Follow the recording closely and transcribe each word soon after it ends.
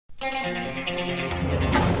Hey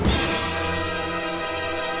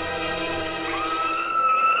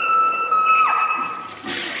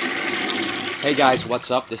guys,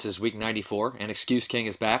 what's up? This is week 94, and Excuse King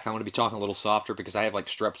is back. I'm going to be talking a little softer because I have like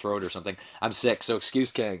strep throat or something. I'm sick, so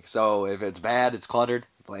Excuse King. So if it's bad, it's cluttered,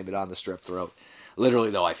 blame it on the strep throat.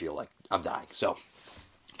 Literally, though, I feel like I'm dying, so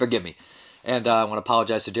forgive me. And I want to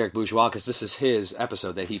apologize to Derek Bourgeois because this is his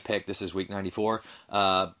episode that he picked. This is week 94,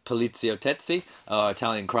 Poliziottessi,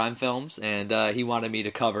 Italian crime films, and he wanted me to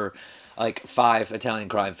cover like 5 Italian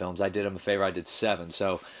crime films. I did him a favor. I did 7.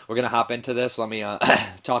 So we're going to hop into this. Let me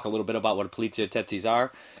talk a little bit about what Poliziottessi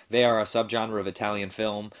are. They are a subgenre of Italian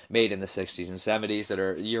film made in the 60s and 70s that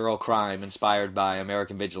are Euro crime inspired by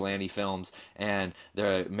American vigilante films and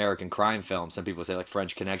the American crime films. Some people say like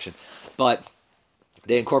French Connection. But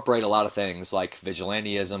they incorporate a lot of things like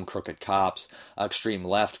vigilantism, crooked cops, extreme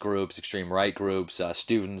left groups, extreme right groups,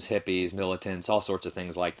 students, hippies, militants, all sorts of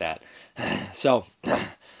things like that. So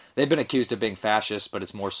they've been accused of being fascist, but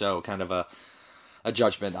it's more so kind of a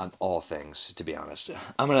judgment on all things, to be honest.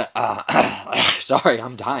 I'm going to... sorry,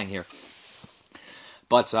 I'm dying here.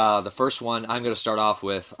 But the first one, I'm going to start off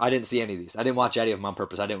with... I didn't see any of these. I didn't watch any of them on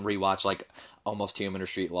purpose. I didn't rewatch like Almost Human or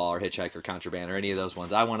Street Law or Hitchhiker, Contraband or any of those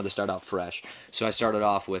ones. I wanted to start out fresh. So I started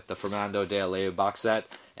off with the Fernando de Aleu box set,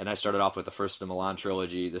 and I started off with the first of the Milan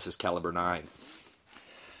trilogy. This is Caliber 9.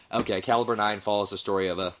 Okay, Caliber 9 follows the story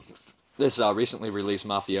of this recently released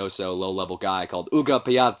mafioso, low-level guy called Ugo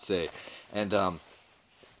Piazzi. And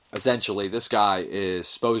essentially, this guy is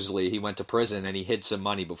supposedly, he went to prison and he hid some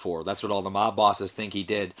money before. That's what all the mob bosses think he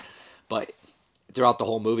did. But throughout the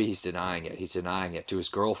whole movie, he's denying it. He's denying it to his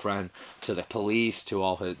girlfriend, to the police, to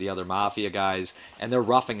all the other mafia guys. And they're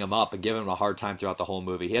roughing him up and giving him a hard time throughout the whole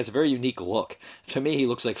movie. He has a very unique look. To me, he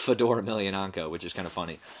looks like Fedor Emelianenko, which is kind of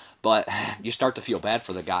funny. But you start to feel bad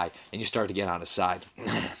for the guy, and you start to get on his side.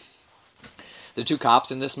 The 2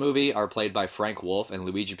 cops in this movie are played by Frank Wolf and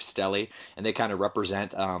Luigi Pistelli, and they kind of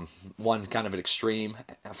represent one kind of an extreme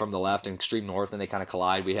from the left and extreme north, and they kind of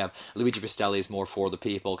collide. We have Luigi Pistelli's more for the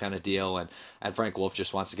people kind of deal, and Frank Wolf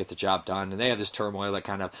just wants to get the job done. And they have this turmoil that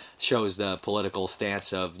kind of shows the political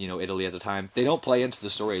stance of Italy at the time. They don't play into the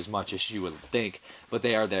story as much as you would think, but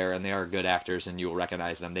they are there, and they are good actors, and you will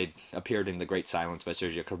recognize them. They appeared in The Great Silence by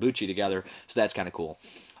Sergio Corbucci together, so that's kind of cool.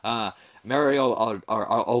 Mario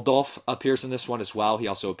Adolphe appears in this one as well. He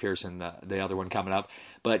also appears in the other one coming up.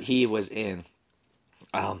 But he was in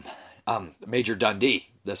Major Dundee,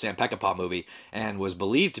 the Sam Peckinpah movie, and was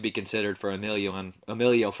believed to be considered for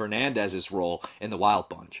Emilio Fernandez's role in The Wild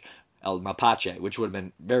Bunch, El Mapache, which would have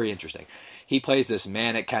been very interesting. He plays this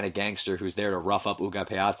manic kind of gangster who's there to rough up Ugo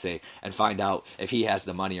Piazzi and find out if he has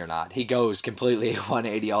the money or not. He goes completely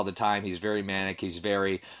 180 all the time. He's very manic. He's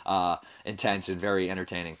very intense and very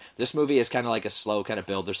entertaining. This movie is kind of like a slow kind of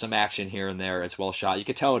build. There's some action here and there. It's well shot. You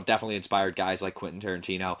could tell it definitely inspired guys like Quentin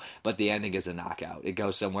Tarantino, but the ending is a knockout. It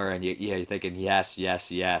goes somewhere and you're thinking, yes,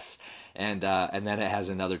 yes, yes. And then it has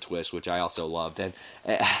another twist, which I also loved. And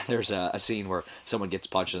there's a scene where someone gets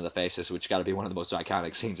punched in the faces, which got to be one of the most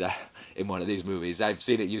iconic scenes in one of these movies. I've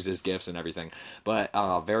seen it used as GIFs and everything. But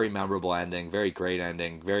very memorable ending, very great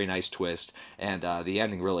ending, very nice twist. And the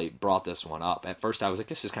ending really brought this one up. At first I was like,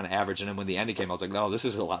 this is kind of average. And then when the ending came, I was like, no, this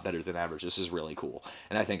is a lot better than average. This is really cool.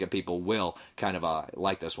 And I think that people will kind of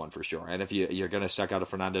like this one for sure. And if you're going to check out a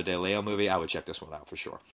Fernando de Leo movie, I would check this one out for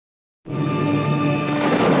sure.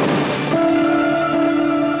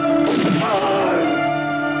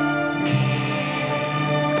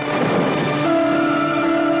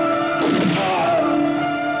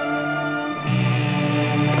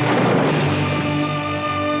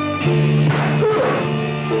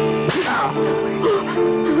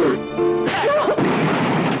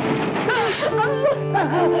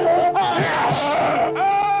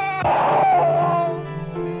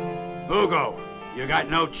 Ugo, you got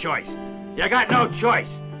no choice. You got no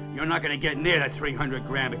choice. You're not gonna get near that 300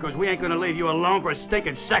 grand because we ain't gonna leave you alone for a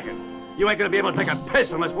stinking second. You ain't gonna be able to take a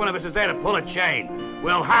piss unless one of us is there to pull a chain.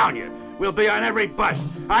 We'll hound you. We'll be on every bus,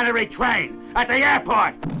 on every train, at the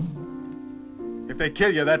airport. If they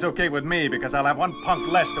kill you, that's okay with me because I'll have one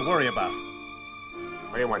punk less to worry about.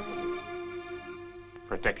 What do you want from me?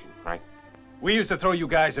 Protection, right? We used to throw you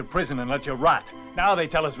guys in prison and let you rot. Now they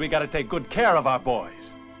tell us we gotta take good care of our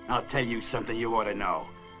boys. I'll tell you something you ought to know.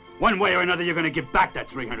 One way or another, you're gonna give back that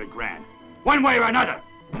 300 grand. One way or another.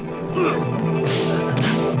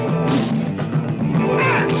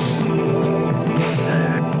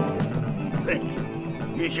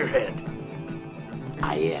 Think. Use your head.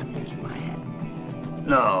 I am using my head.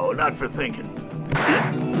 No, not for thinking.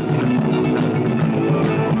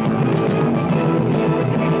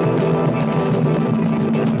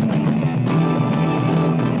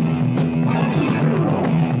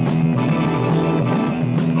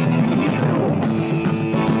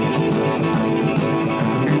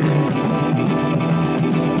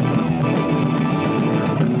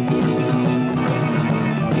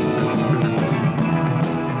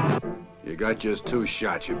 Not just 2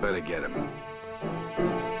 shots. You better get him.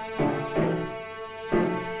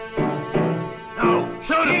 No!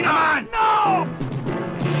 Shoot him! Come on! No!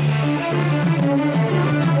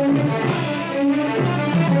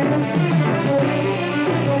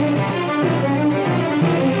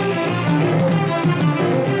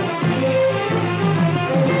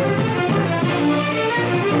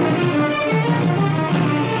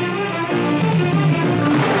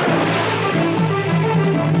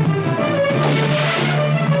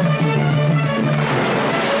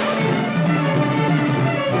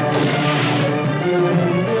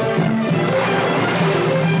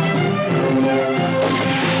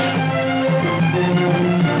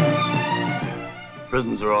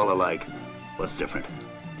 Prisons are all alike. What's different?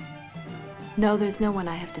 No, there's no one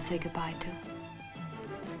I have to say goodbye to.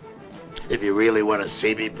 If you really want to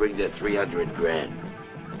see me, bring the 300 grand.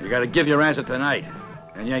 You gotta give your answer tonight,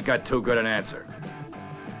 and you ain't got too good an answer.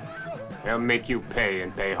 They'll make you pay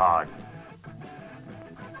and pay hard.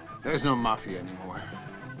 There's no mafia anymore.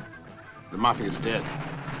 The mafia's dead.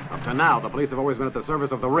 Up to now, the police have always been at the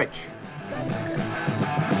service of the rich.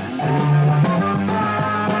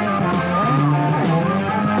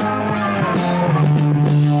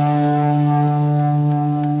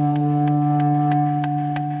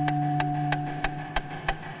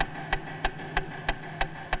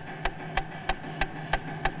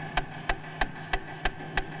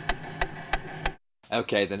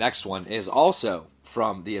 Okay, the next one is also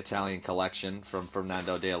from the Italian collection from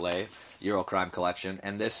Fernando de Lay, Eurocrime collection,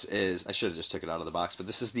 and this is, I should have just took it out of the box, but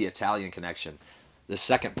this is the Italian Connection, the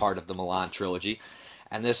second part of the Milan trilogy,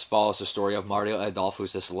 and this follows the story of Mario Adolfo,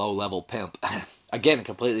 who's this low-level pimp. Again, a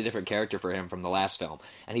completely different character for him from the last film,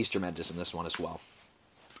 and he's tremendous in this one as well.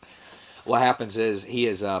 What happens is he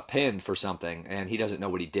is pinned for something, and he doesn't know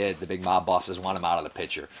what he did. The big mob bosses want him out of the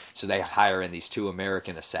picture, so they hire in these 2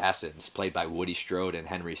 American assassins, played by Woody Strode and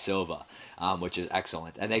Henry Silva, which is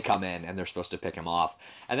excellent. And they come in, and they're supposed to pick him off.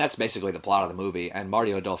 And that's basically the plot of the movie, and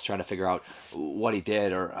Mario Adolfo's trying to figure out what he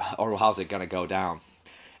did or how's it going to go down.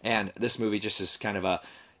 And this movie just is kind of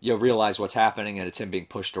you realize what's happening, and it's him being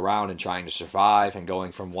pushed around and trying to survive and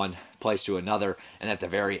going from one place to another. And at the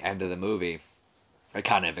very end of the movie, it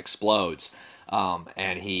kind of explodes,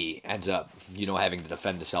 and he ends up, having to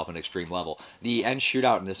defend himself at an extreme level. The end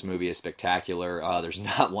shootout in this movie is spectacular. There's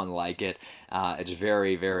not one like it. It's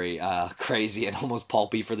very, very crazy and almost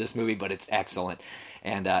pulpy for this movie, but it's excellent.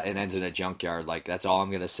 And it ends in a junkyard. Like, that's all I'm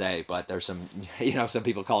going to say. But there's some, some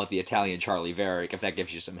people call it the Italian Charlie Varick, if that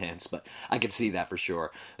gives you some hints. But I can see that for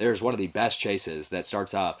sure. There's one of the best chases that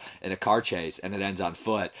starts off in a car chase, and it ends on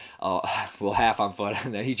foot. Half on foot.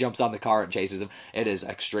 And then he jumps on the car and chases him. It is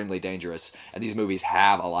extremely dangerous. And these movies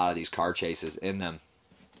have a lot of these car chases in them.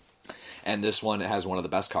 And this one has one of the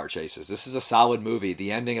best car chases. This is a solid movie.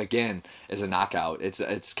 The ending, again, is a knockout.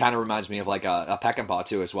 It's kind of reminds me of like a Peckinpah,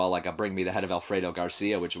 too, as well, like a Bring Me the Head of Alfredo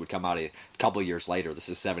Garcia, which would come out a couple years later. This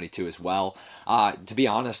is 72 as well. To be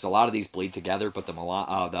honest, a lot of these bleed together, but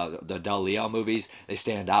the Del Leo movies, they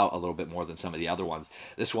stand out a little bit more than some of the other ones.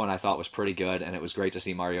 This one I thought was pretty good, and it was great to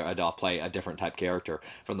see Mario Adolfo play a different type character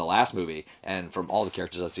from the last movie, and from all the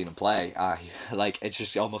characters I've seen him play. It's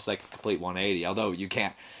just almost like a complete 180, although you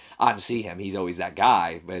can't unsee him. He's always that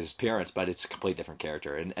guy, his appearance, but it's a complete different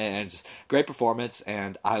character. And it's great performance,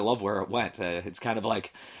 and I love where it went. It's kind of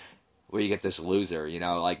like where you get this loser,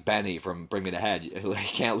 like Benny from Bring Me the Head. You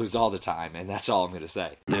can't lose all the time, and that's all I'm going to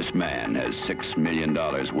say. This man has $6 million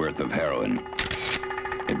worth of heroin.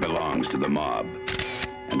 It belongs to the mob,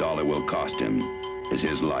 and all it will cost him is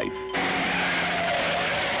his life.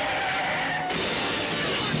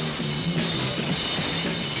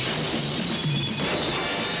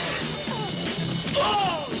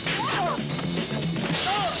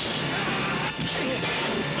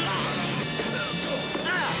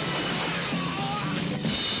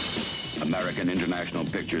 American International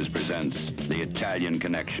Pictures presents The Italian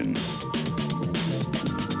Connection.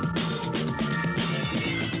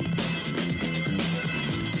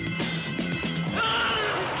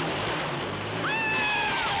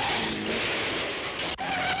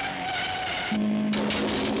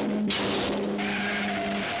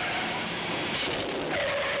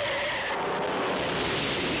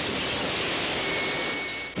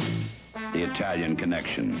 The Italian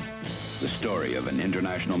Connection, the story of an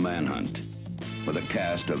international manhunt with a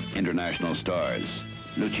cast of international stars,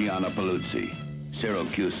 Luciano Paluzzi, Cyril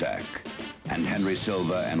Cusack, and Henry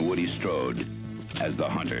Silva and Woody Strode as the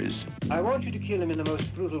hunters. I want you to kill him in the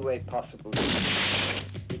most brutal way possible,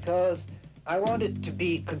 because I want it to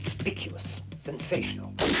be conspicuous,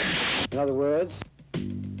 sensational. In other words,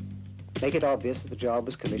 make it obvious that the job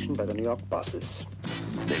was commissioned by the New York bosses.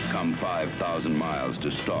 They've come 5,000 miles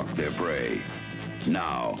to stalk their prey.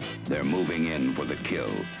 Now, they're moving in for the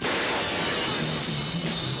kill.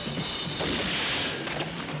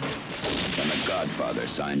 When the Godfather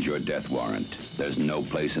signs your death warrant, there's no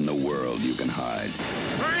place in the world you can hide.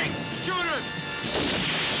 Frank, shoot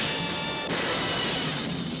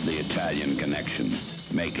The Italian Connection.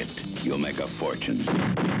 Make it, you'll make a fortune.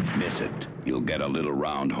 Miss it, you'll get a little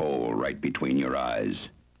round hole right between your eyes.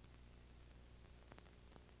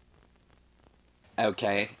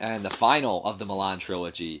 Okay, and the final of the Milan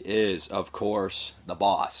trilogy is, of course, The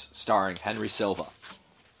Boss, starring Henry Silva.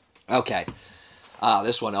 Okay,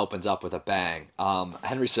 this one opens up with a bang.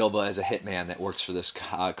 Henry Silva is a hitman that works for this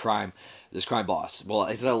crime boss. Well,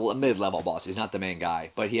 he's a mid-level boss. He's not the main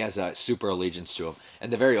guy, but he has a super allegiance to him.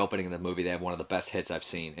 And the very opening of the movie, they have one of the best hits I've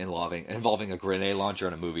seen involving a grenade launcher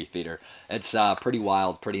in a movie theater. It's pretty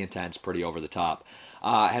wild, pretty intense, pretty over the top.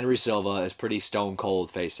 Henry Silva is pretty stone cold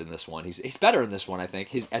faced in this one. He's better in this one, I think.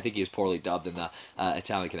 I think he was poorly dubbed in the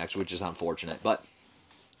Italian Connection, which is unfortunate, but.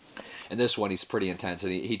 In this one, he's pretty intense,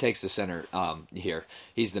 and he takes the center here.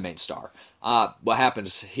 He's the main star. What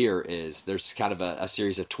happens here is there's kind of a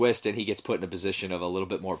series of twists, and he gets put in a position of a little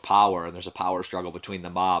bit more power, and there's a power struggle between the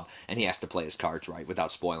mob, and he has to play his cards right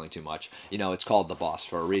without spoiling too much. You know, it's called The Boss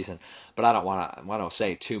for a reason, but I don't want to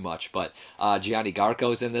say too much. But Gianni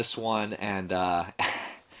Garco's in this one, and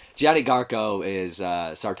Gianni Garco is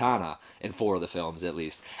Sartana in 4 of the films, at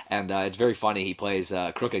least. And it's very funny. He plays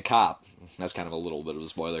Crooked Cop. That's kind of a little bit of a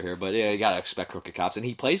spoiler here, but yeah, you gotta expect Crooked Cops. And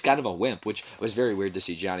he plays kind of a wimp, which was very weird to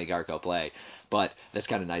see Gianni Garco play. But that's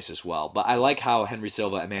kind of nice as well. But I like how Henry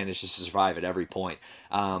Silva manages to survive at every point.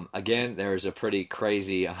 Again, there's a pretty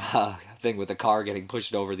crazy thing with the car getting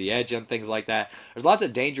pushed over the edge and things like that. There's lots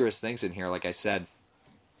of dangerous things in here, like I said.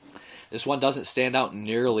 This one doesn't stand out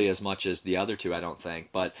nearly as much as the other two, I don't think,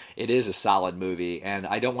 but it is a solid movie, and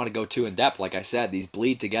I don't want to go too in-depth. Like I said, these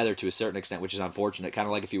bleed together to a certain extent, which is unfortunate, kind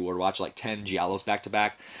of like if you were to watch like 10 Giallos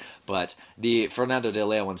back-to-back, but the Fernando de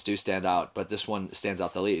Leo ones do stand out, but this one stands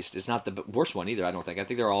out the least. It's not the worst one either, I don't think. I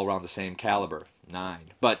think they're all around the same caliber. 9.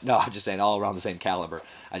 But no, I'm just saying all around the same caliber.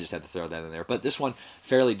 I just had to throw that in there. But this one,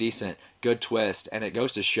 fairly decent, good twist, and it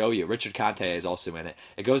goes to show you, Richard Conte is also in it,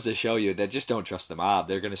 it goes to show you that just don't trust the mob.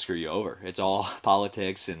 They're going to screw you over. It's all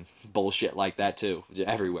politics and bullshit like that too,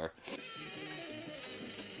 everywhere.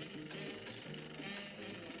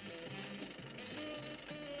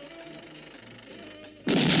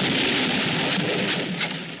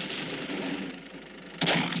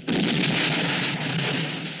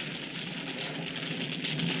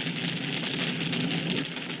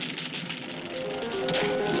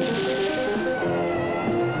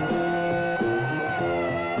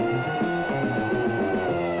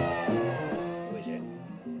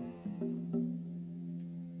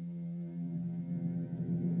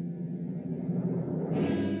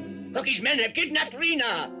 Cookie's men have kidnapped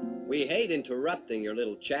Rena. We hate interrupting your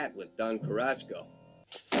little chat with Don Carrasco.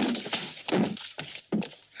 Panzetta,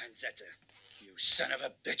 you son of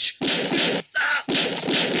a bitch. Ah!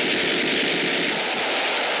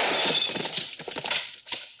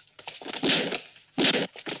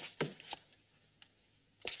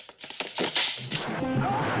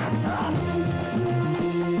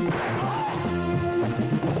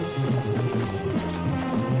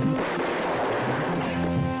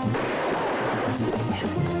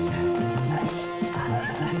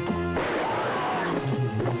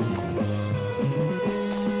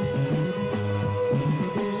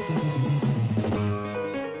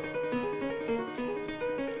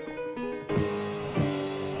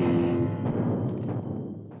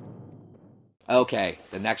 Okay,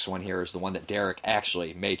 the next one here is the one that Derek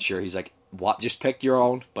actually made sure. He's like, just pick your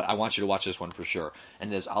own, but I want you to watch this one for sure.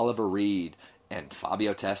 And it is Oliver Reed and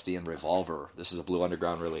Fabio Testi and Revolver. This is a Blue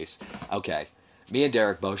Underground release. Okay, me and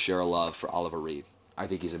Derek both share a love for Oliver Reed. I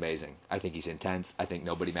think he's amazing. I think he's intense. I think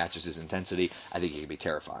nobody matches his intensity. I think he can be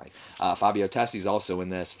terrifying. Fabio Testi's also in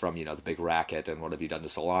this from, The Big Racket and What Have You Done to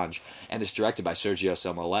Solange? And it's directed by Sergio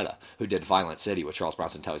Somoletta, who did Violent City with Charles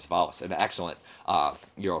Bronson and Telly Savalas, an excellent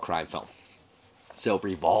Euro crime film. So,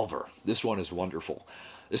 Revolver. This one is wonderful.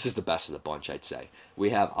 This is the best of the bunch, I'd say. We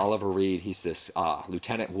have Oliver Reed. He's this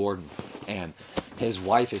lieutenant warden, and his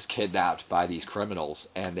wife is kidnapped by these criminals,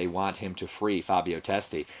 and they want him to free Fabio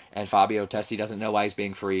Testi. And Fabio Testi doesn't know why he's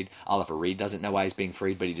being freed. Oliver Reed doesn't know why he's being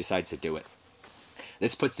freed, but he decides to do it.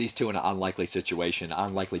 This puts these two in an unlikely situation, an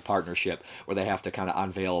unlikely partnership, where they have to kind of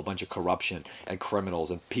unveil a bunch of corruption and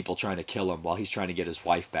criminals and people trying to kill him while he's trying to get his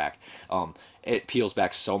wife back. it peels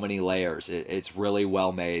back so many layers. It's really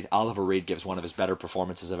well made. Oliver Reed gives one of his better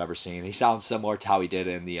performances I've ever seen. He sounds similar to how he did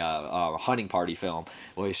in the Hunting Party film,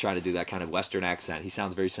 where he's trying to do that kind of Western accent. He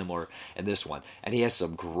sounds very similar in this one. And he has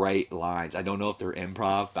some great lines. I don't know if they're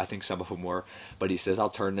improv, but I think some of them were. But he says,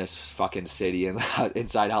 I'll turn this fucking city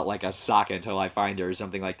inside out like a sock until I find her, or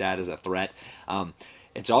something like that, as a threat.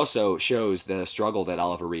 It also shows the struggle that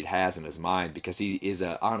Oliver Reed has in his mind, because he is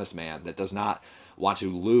an honest man that does not want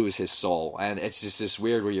to lose his soul. And it's just this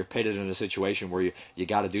weird where you're pitted in a situation where you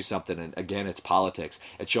got to do something, and again, it's politics.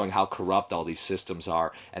 It's showing how corrupt all these systems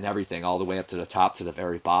are and everything, all the way up to the top to the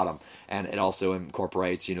very bottom. And it also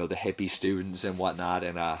incorporates, the hippie students and whatnot,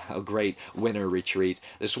 and a great winter retreat.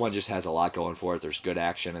 This one just has a lot going for it. There's good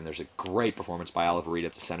action, and there's a great performance by Oliver Reed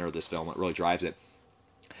at the center of this film. It really drives it.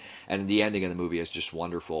 And the ending of the movie is just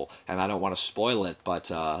wonderful. And I don't want to spoil it, but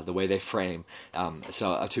the way they frame,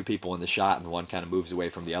 two people in the shot, and one kind of moves away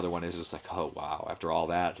from the other one, is just like, oh wow. After all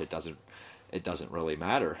that, it doesn't really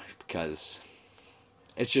matter, because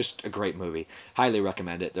it's just a great movie. Highly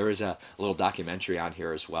recommend it. There is a little documentary on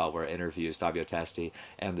here as well where it interviews Fabio Testi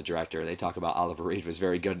and the director. They talk about Oliver Reed was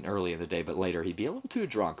very good early in the day, but later he'd be a little too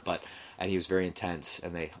drunk, and he was very intense.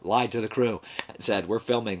 And they lied to the crew and said, we're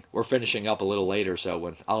finishing up a little later, so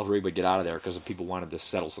when Oliver Reed would get out of there, because people wanted to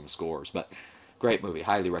settle some scores. But great movie.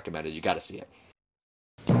 Highly recommended. You got to see it.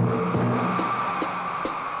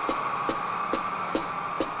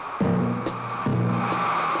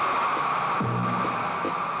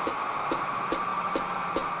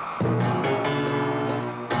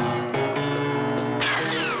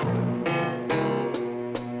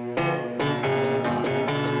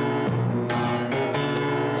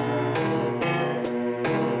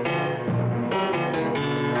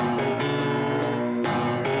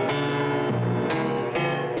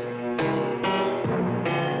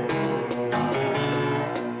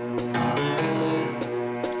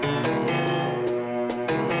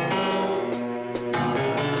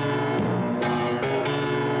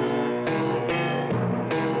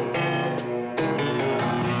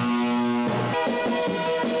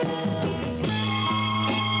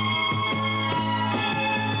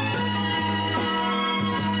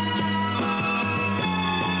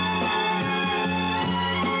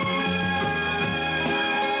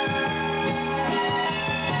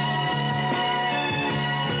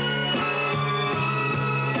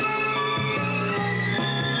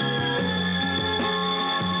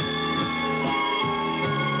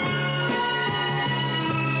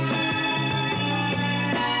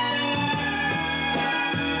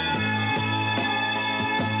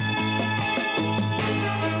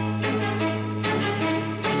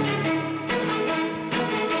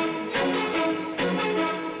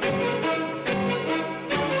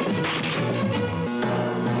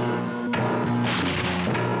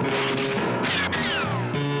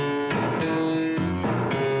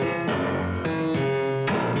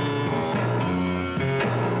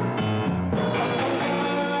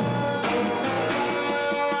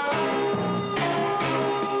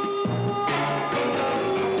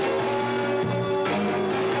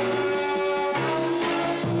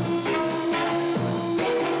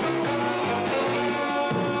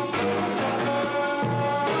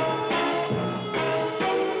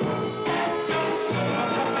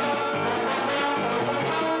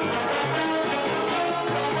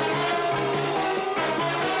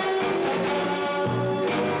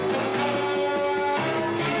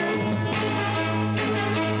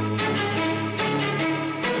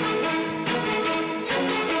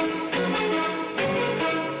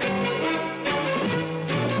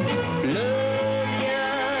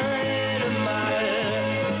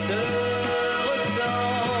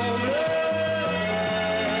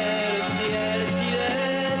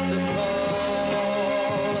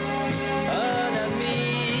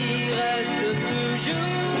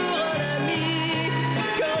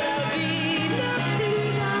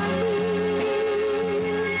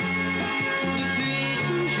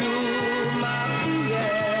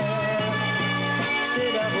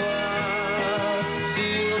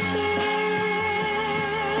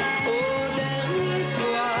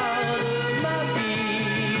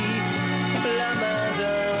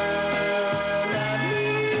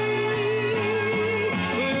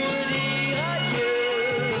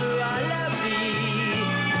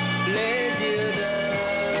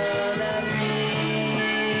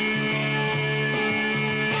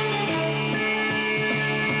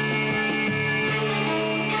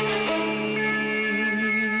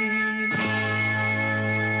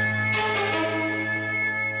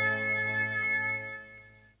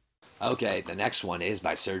 Okay, the next one is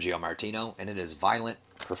by Sergio Martino, and it is Violent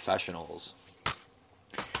Professionals.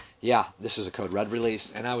 Yeah, this is a Code Red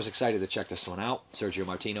release, and I was excited to check this one out. Sergio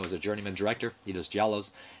Martino is a journeyman director. He does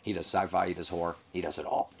giallos, he does sci-fi, he does horror, he does it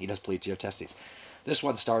all. He does Polizio Testes. This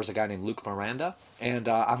one stars a guy named Luc Miranda, and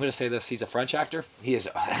I'm going to say this, he's a French actor. He is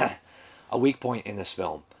a weak point in this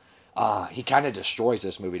film. He kind of destroys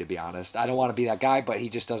this movie, to be honest. I don't want to be that guy, but he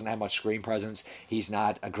just doesn't have much screen presence. He's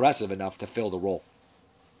not aggressive enough to fill the role.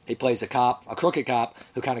 He plays a cop, a crooked cop,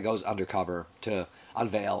 who kind of goes undercover to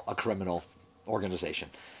unveil a criminal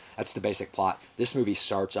organization. That's the basic plot. This movie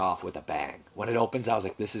starts off with a bang. When it opens, I was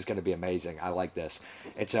like, this is going to be amazing. I like this.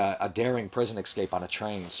 It's a daring prison escape on a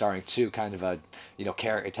train starring two kind of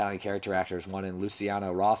Italian character actors. One in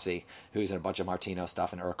Luciano Rossi, who's in a bunch of Martino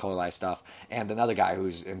stuff and Ercole stuff, and another guy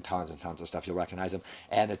who's in tons and tons of stuff. You'll recognize him.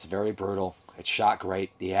 And it's very brutal. It's shot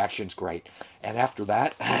great. The action's great. And after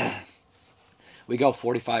that... we go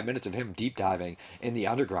 45 minutes of him deep diving in the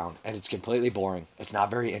underground, and it's completely boring. It's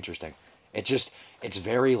not very interesting. It's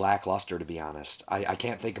very lackluster, to be honest. I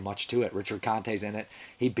can't think of much to it. Richard Conte's in it.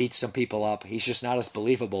 He beats some people up. He's just not as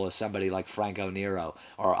believable as somebody like Franco Nero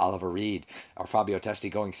or Oliver Reed or Fabio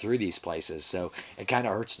Testi going through these places. So it kind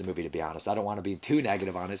of hurts the movie, to be honest. I don't want to be too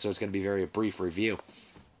negative on it, so it's going to be very brief review.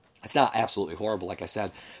 It's not absolutely horrible, like I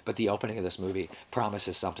said, but the opening of this movie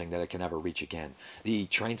promises something that it can never reach again. The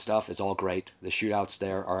train stuff is all great. The shootouts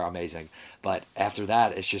there are amazing. But after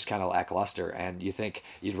that, it's just kind of lackluster, and you think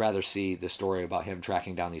you'd rather see the story about him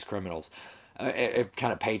tracking down these criminals. It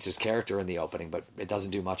kind of paints his character in the opening, but it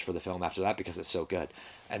doesn't do much for the film after that because it's so good.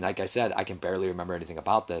 And like I said, I can barely remember anything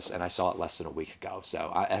about this, and I saw it less than a week ago.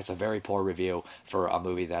 So it's a very poor review for a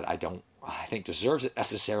movie that I think deserves it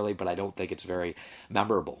necessarily, but I don't think it's very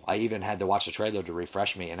memorable. I even had to watch the trailer to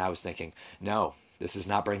refresh me, and I was thinking, no, this is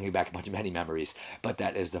not bringing back many memories. But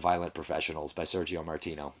that is The Violent Professionals by Sergio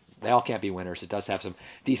Martino. They all can't be winners. It does have some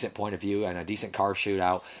decent point of view and a decent car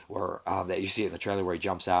shootout where that you see it in the trailer where he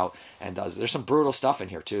jumps out and does. There's some brutal stuff in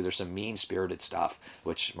here too. There's some mean-spirited stuff,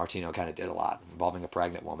 which Martino kind of did a lot, involving a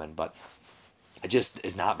pregnant woman, but it just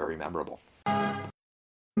is not very memorable.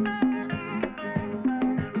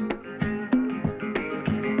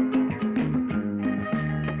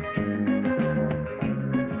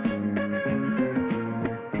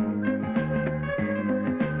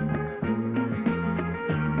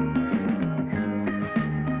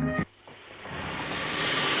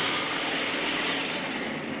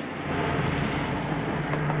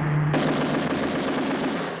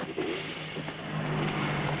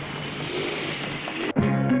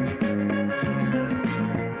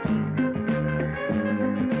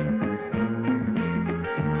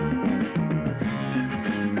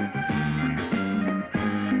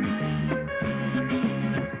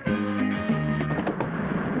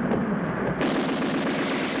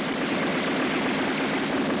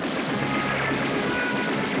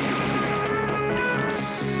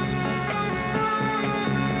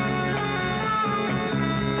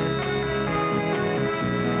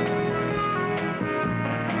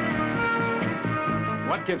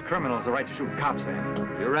 What gives criminals the right to shoot cops then?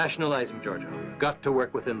 You're rationalizing, Giorgio. We've got to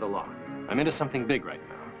work within the law. I'm into something big right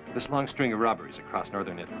now. This long string of robberies across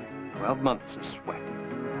northern Italy. 12 months of sweat.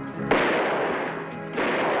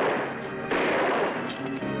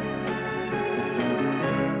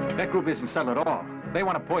 That group isn't subtle at all. They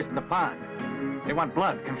want to poison the pond. They want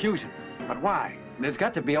blood, confusion. But why? There's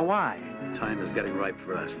got to be a why. Time is getting ripe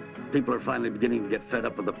for us. People are finally beginning to get fed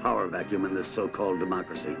up with the power vacuum in this so-called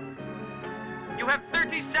democracy. You have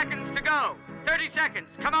 30 seconds to go. 30 seconds.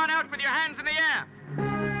 Come on out with your hands in the air.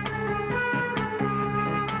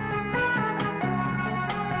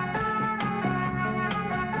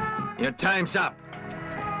 Your time's up.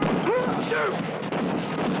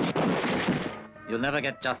 You'll never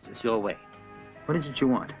get justice your way. What is it you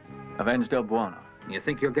want? Avenge Del Buono. You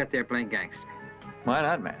think you'll get there playing gangster? Why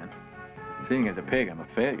not, man? Seeing as a pig, I'm a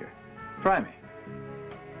failure. Try me.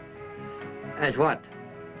 As what?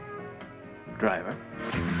 Driver.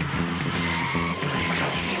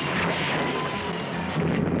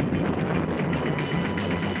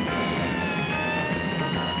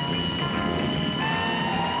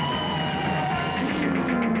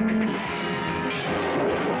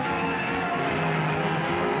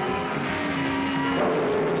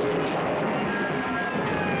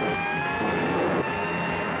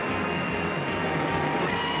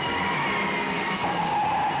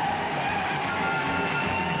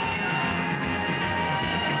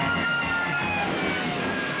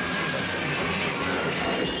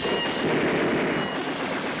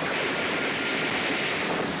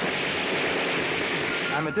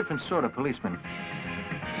 I'm a different sort of policeman.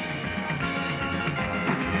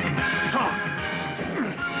 Talk!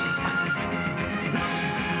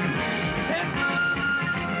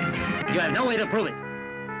 There's no way to prove it.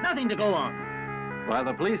 Nothing to go on. While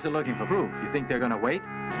the police are looking for proof, you think they're going to wait?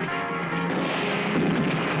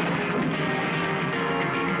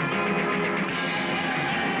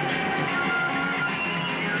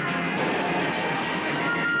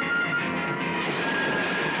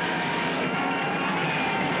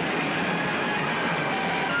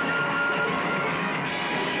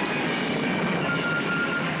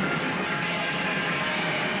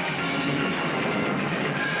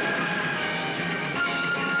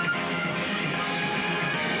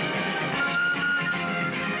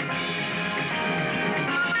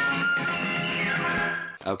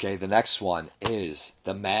 Okay, the next one is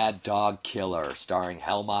The Mad Dog Killer, starring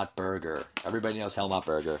Helmut Berger. Everybody knows Helmut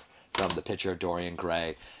Berger from The Picture of Dorian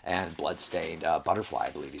Gray and Bloodstained Butterfly, I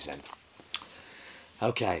believe he's in.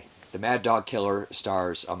 Okay, The Mad Dog Killer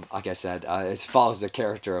stars, like I said, it follows the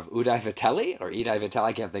character of Udai Vitelli,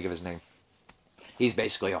 I can't think of his name. He's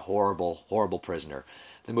basically a horrible, horrible prisoner.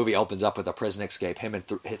 The movie opens up with a prison escape. Him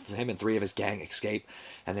and three of his gang escape,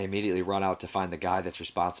 and they immediately run out to find the guy that's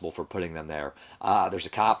responsible for putting them there. There's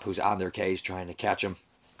a cop who's on their case trying to catch him,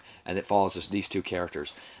 and it follows these two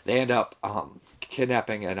characters. They end up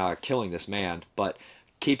kidnapping and killing this man, but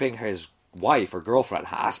keeping his wife or girlfriend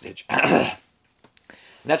hostage. And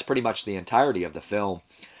that's pretty much the entirety of the film.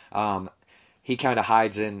 He kind of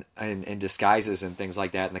hides in disguises and things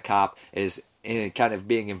like that, and the cop is kind of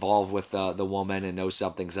being involved with the woman and knows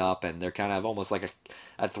something's up, and they're kind of almost like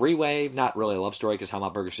a three-way, not really a love story, because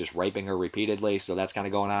Helmut Berger's just raping her repeatedly, so that's kind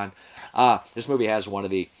of going on. This movie has one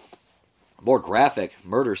of the more graphic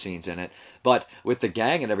murder scenes in it, but with the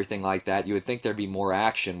gang and everything like that, you would think there'd be more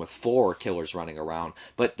action with 4 killers running around,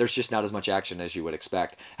 but there's just not as much action as you would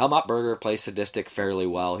expect. Helmut Berger plays sadistic fairly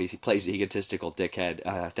well. He plays the egotistical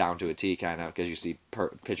dickhead down to a T, kind of, because you see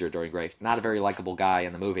Picture of Dorian Gray. Not a very likable guy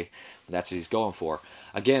in the movie. That's what he's going for.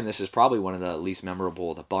 Again, this is probably one of the least memorable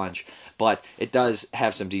of the bunch, but it does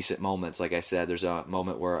have some decent moments. Like I said, there's a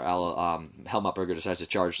moment where Helmut Berger decides to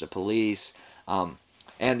charge the police,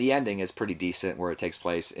 and the ending is pretty decent, where it takes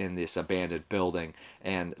place in this abandoned building,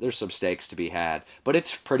 and there's some stakes to be had. But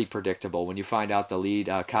it's pretty predictable. When you find out the lead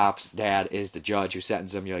cop's dad is the judge who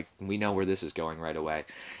sentenced him, you're like, we know where this is going right away.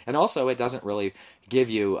 And also, it doesn't really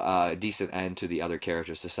give you a decent end to the other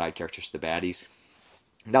characters, the side characters, the baddies.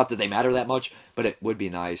 Not that they matter that much, but it would be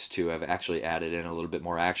nice to have actually added in a little bit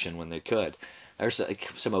more action when they could. There's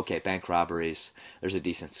some okay bank robberies. There's a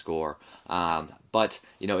decent score. But,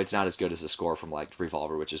 it's not as good as the score from, like,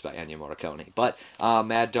 Revolver, which is by Ennio Morricone. But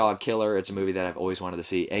Mad Dog Killer, it's a movie that I've always wanted to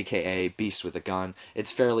see, a.k.a. Beast with a Gun.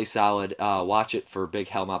 It's fairly solid. Watch it for big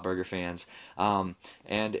Helmut Berger fans. And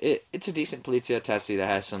it's a decent Poliziottessi that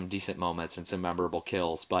has some decent moments and some memorable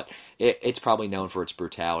kills. But it's probably known for its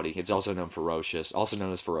brutality. It's also known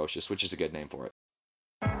as Ferocious, which is a good name for it.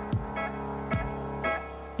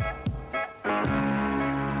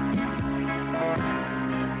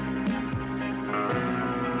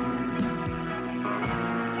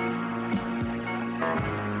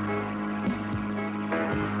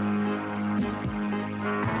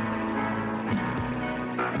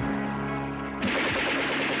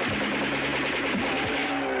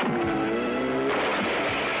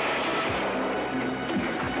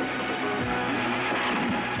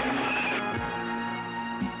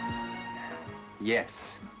 Yes,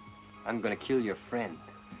 I'm gonna kill your friend,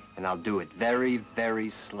 and I'll do it very,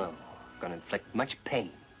 very slow. Gonna inflict much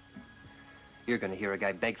pain. You're gonna hear a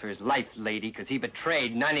guy beg for his life, lady, because he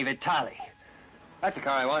betrayed Nanni Vitali. That's the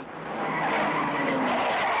car I want.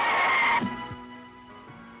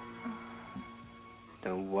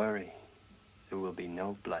 Don't worry, there will be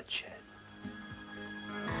no bloodshed.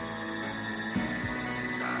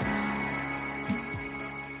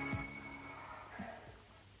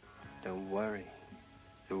 Don't worry,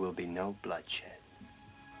 there will be no bloodshed.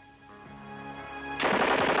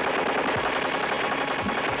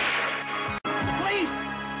 Police!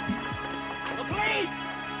 The police!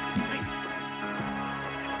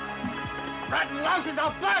 Rotten louses,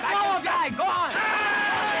 I'll flat all of you! Go on!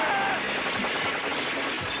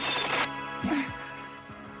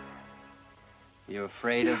 You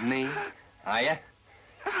afraid of me? Are you?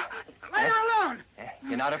 Let her alone!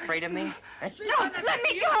 You're not afraid of me? No, let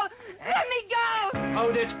me go! Let me go!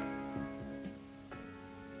 Hold it!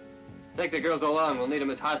 Take the girls along. We'll need them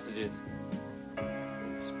as hostages.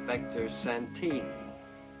 Inspector Santini.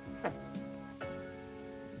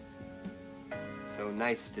 So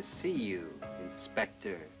nice to see you,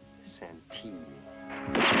 Inspector Santini.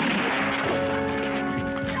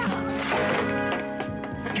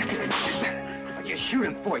 What'd you shoot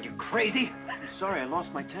him for, you crazy? I'm sorry, I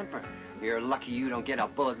lost my temper. You're lucky you don't get a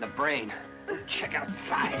bullet in the brain. Check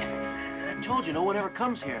outside. told you, no one ever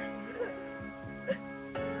comes here.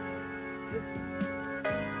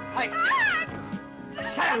 Hey!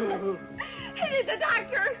 Shut up! He needs a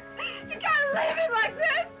doctor! You can't leave him like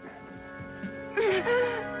this!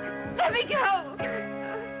 Let me go!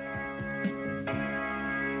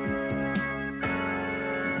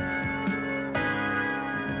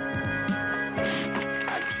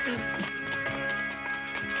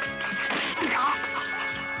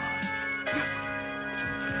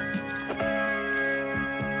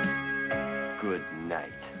 Good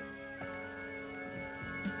night.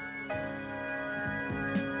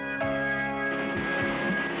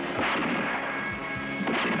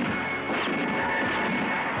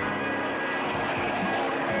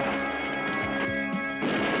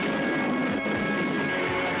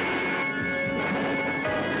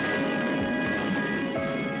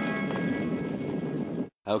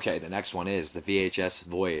 Okay, the next one is the VHS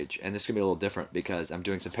Voyage, and this is going to be a little different because I'm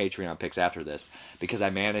doing some Patreon picks after this, because I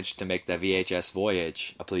managed to make the VHS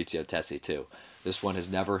Voyage a Polizio Tessie too. This one has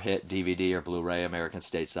never hit DVD or Blu-ray American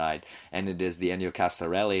stateside, and it is the Ennio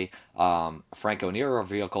Castarelli Franco Nero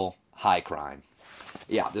vehicle, High Crime.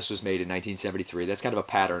 Yeah, this was made in 1973. That's kind of a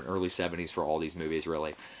pattern, early 70s for all these movies,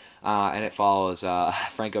 really. And it follows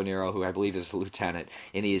Franco Nero, who I believe is a lieutenant,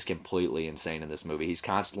 and he is completely insane in this movie. He's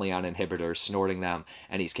constantly on inhibitors, snorting them,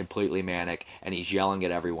 and he's completely manic, and he's yelling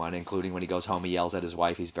at everyone, including when he goes home, he yells at his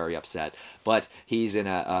wife. He's very upset. But he's in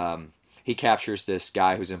a... he captures this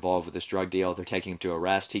guy who's involved with this drug deal. They're taking him to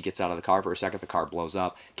arrest. He gets out of the car for a second. The car blows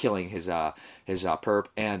up, killing his perp,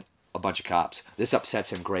 and a bunch of cops. This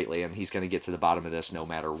upsets him greatly, and he's going to get to the bottom of this no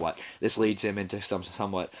matter what. This leads him into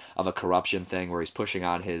somewhat of a corruption thing where he's pushing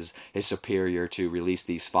on his superior to release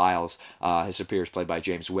these files. His superior is played by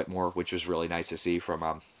James Whitmore, which was really nice to see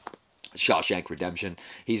from Shawshank Redemption.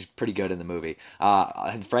 He's pretty good in the movie.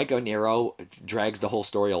 And Franco Nero drags the whole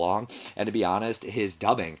story along, and to be honest, his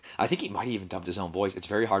dubbing, I think he might have even dubbed his own voice. It's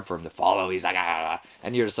very hard for him to follow. He's like,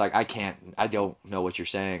 and you're just like, I don't know what you're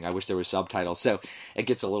saying. I wish there was subtitles. So it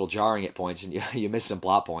gets a little jarring at points, and you miss some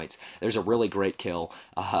plot points. There's a really great kill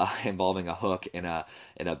involving a hook in an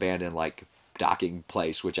abandoned, docking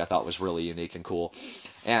place, which I thought was really unique and cool.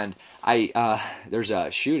 And there's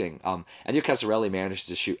a shooting. Ennio Casarelli manages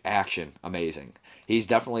to shoot action amazing. He's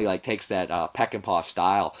definitely takes that Peckinpah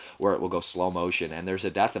style where it will go slow motion, and there's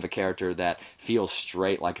a death of a character that feels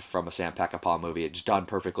straight like from a Sam Peckinpah movie. It's done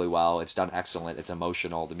perfectly well. It's done excellent. It's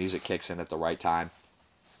emotional. The music kicks in at the right time.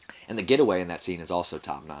 And the getaway in that scene is also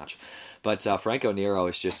top-notch. But Franco Nero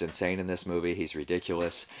is just insane in this movie. He's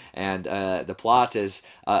ridiculous. And the plot is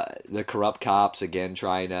the corrupt cops, again,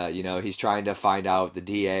 trying to, he's trying to find out the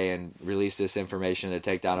DA and release this information to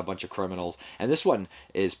take down a bunch of criminals. And this one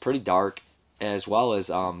is pretty dark, as well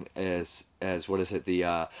as what is it,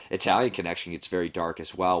 the Italian Connection gets very dark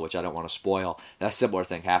as well, which I don't want to spoil. That similar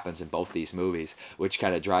thing happens in both these movies, which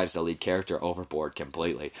kind of drives the lead character overboard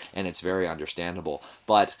completely, and it's very understandable.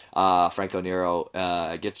 But Franco Nero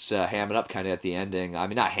gets hammed up kind of at the ending. I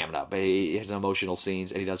mean, not hammed up, but he has emotional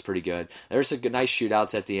scenes, and he does pretty good. There's some good, nice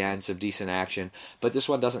shootouts at the end, some decent action, but this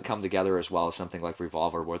one doesn't come together as well as something like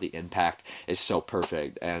Revolver, where the impact is so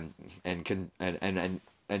perfect and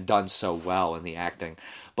done so well in the acting.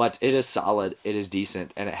 But it is solid, it is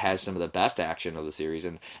decent, and it has some of the best action of the series,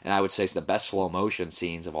 and I would say it's the best slow motion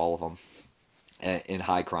scenes of all of them in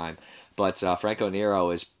High Crime. But Franco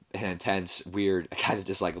Nero is an intense, weird, kind of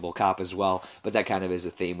dislikable cop as well, but that kind of is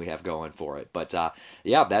a theme we have going for it. But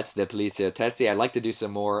yeah, that's the Polizio Tessie. I'd like to do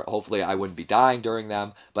some more. Hopefully I wouldn't be dying during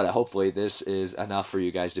them, but hopefully this is enough for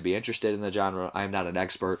you guys to be interested in the genre. I'm not an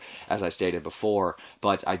expert, as I stated before,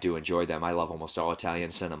 but I do enjoy them. I love almost all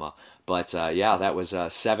Italian cinema. But yeah, that was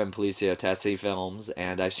 7 Polizio Tessie films,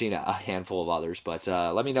 and I've seen a handful of others, but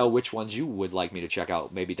let me know which ones you would like me to check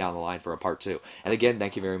out, maybe down the line for a part 2. And again,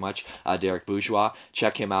 thank you very much, Derek Bourgeois.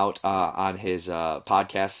 Check him out on his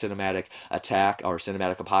podcast, Cinematic Attack, or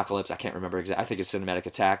Cinematic Apocalypse. I can't remember exactly. I think it's Cinematic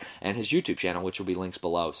Attack, and his YouTube channel, which will be links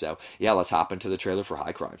below. So yeah, let's hop into the trailer for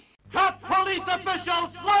High Crime. Top police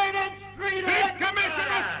officials slain in street. Chief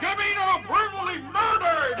Commissioner Scavino brutally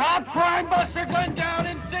murdered. Top crime buster gunned down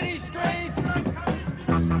in City Street.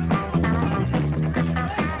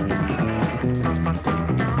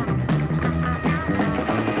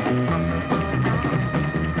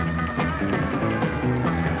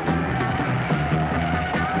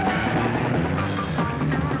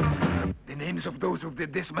 The names of those who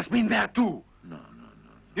did this must mean there too. No.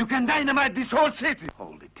 You can dynamite this whole city.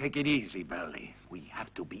 Hold it. Take it easy, Burley. We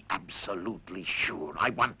have to be absolutely sure. I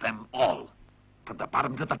want them all. From the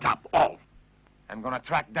bottom to the top, all. I'm gonna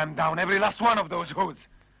track them down, every last one of those hoods.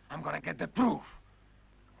 I'm gonna get the proof.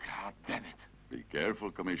 God damn it. Be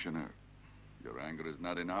careful, Commissioner. Your anger is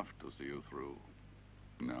not enough to see you through.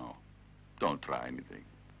 No, don't try anything.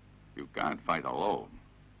 You can't fight alone.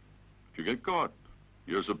 If you get caught,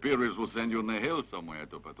 your superiors will send you in the hills somewhere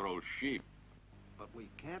to patrol sheep. But we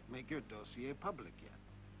can't make your dossier public yet.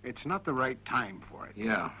 It's not the right time for it.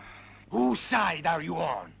 Yeah. Whose side are you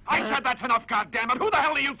on? I said that's enough, goddammit! Who the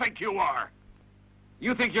hell do you think you are?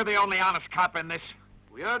 You think you're the only honest cop in this?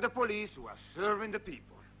 We are the police who are serving the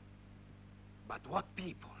people. But what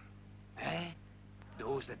people? Eh?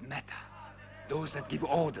 Those that matter. Those that give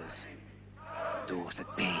orders. Those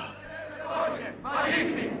that pay.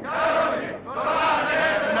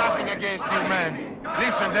 Nothing against you, man.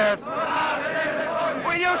 Listen, there's...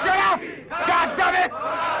 Will you shut up? God damn it!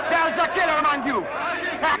 There's a killer among you!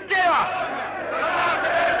 A killer!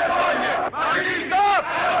 Stop!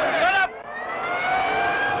 Shut up!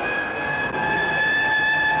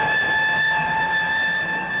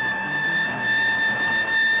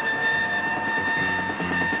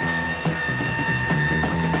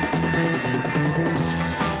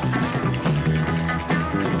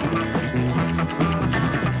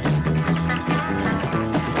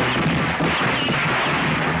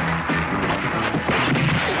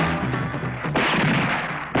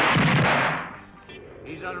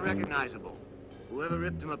 He's unrecognizable. Whoever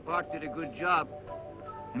ripped him apart did a good job.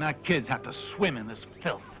 And our kids have to swim in this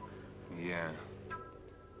filth. Yeah.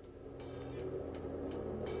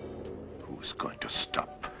 Who's going to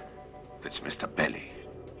stop this Mr. Belly?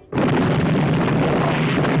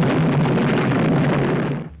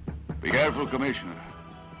 Be careful, Commissioner.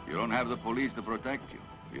 You don't have the police to protect you.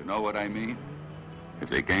 You know what I mean? If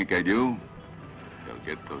they can't get you, they'll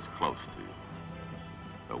get those close to you.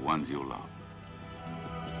 The ones you love.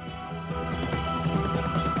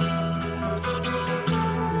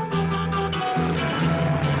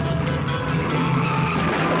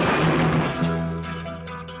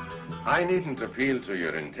 I needn't appeal to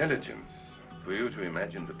your intelligence for you to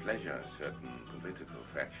imagine the pleasure certain political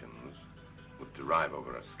factions would derive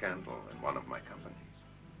over a scandal in one of my companies.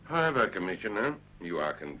 However, Commissioner, you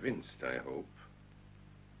are convinced, I hope,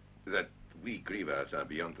 that we grievers are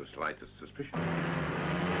beyond the slightest suspicion.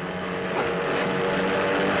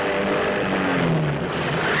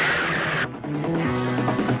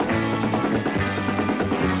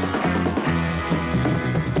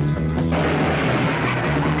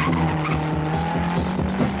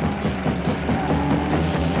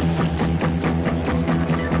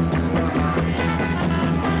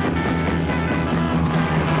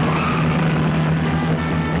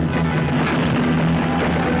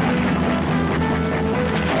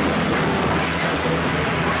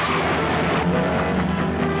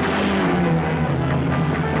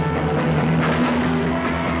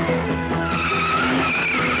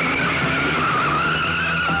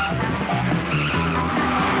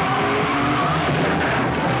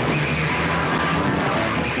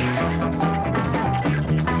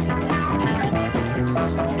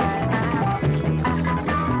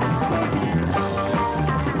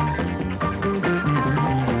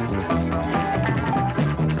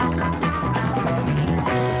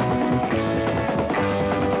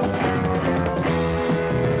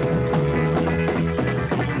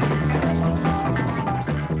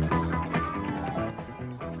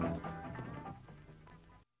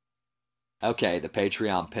 Okay, the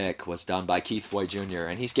Patreon pick was done by Keith Foy Jr.,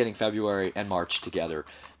 and he's getting February and March together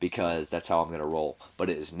because that's how I'm going to roll. But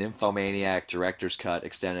it is Nymphomaniac, Director's Cut,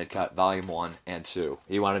 Extended Cut, Volume 1 and 2.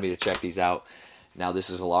 He wanted me to check these out. Now, this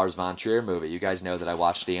is a Lars von Trier movie. You guys know that I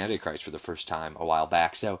watched The Antichrist for the first time a while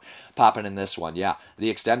back, so popping in this one. Yeah, the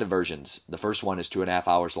extended versions. The first one is 2.5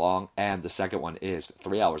 hours long, and the second one is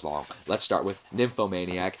 3 hours long. Let's start with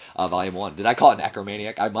Nymphomaniac, Volume 1. Did I call it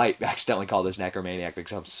Necromaniac? I might accidentally call this Necromaniac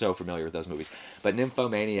because I'm so familiar with those movies. But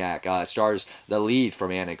Nymphomaniac stars the lead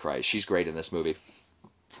from Antichrist. She's great in this movie.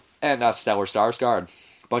 And stellar stars guard.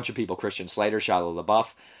 Bunch of people, Christian Slater, Shia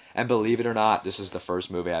LaBeouf. And believe it or not, this is the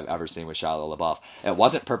first movie I've ever seen with Shia LaBeouf. It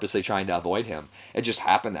wasn't purposely trying to avoid him. It just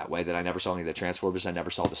happened that way that I never saw any of the Transformers. I never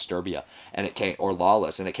saw Disturbia, and it came or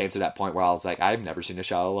Lawless, and it came to that point where I was like, I've never seen a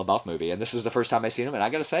Shia LaBeouf movie, and this is the first time I seen him, and I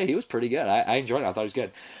gotta say, he was pretty good. I enjoyed it. I thought he was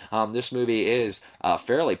good. This movie is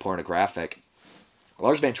fairly pornographic.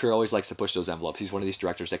 Lars von Trier always likes to push those envelopes. He's one of these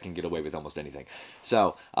directors that can get away with almost anything.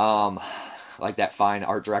 So, like that fine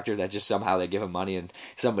art director that just somehow they give him money and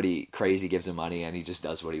somebody crazy gives him money and he just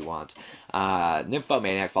does what he wants.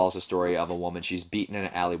 Nymphomaniac follows the story of a woman. She's beaten in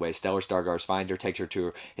an alleyway. Stellar Stargars find her, takes her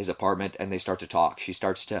to his apartment, and they start to talk. She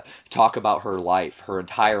starts to talk about her life, her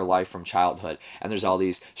entire life from childhood, and there's all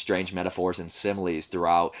these strange metaphors and similes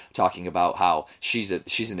throughout, talking about how she's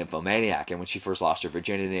a nymphomaniac, and when she first lost her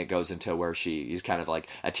virginity, it goes into where she is kind of like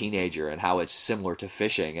a teenager, and how it's similar to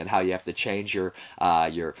fishing, and how you have to change your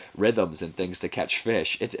rhythms and things to catch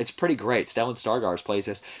fish. It's pretty great. Stellan Stargars plays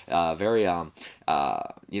this very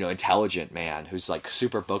intelligent man who's like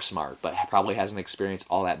super book smart, but probably hasn't experienced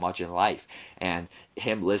all that much in life. And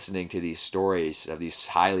him listening to these stories of these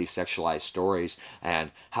highly sexualized stories,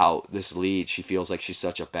 and how this lead, she feels like she's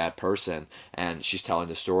such a bad person, and she's telling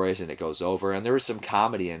the stories and it goes over. And there is some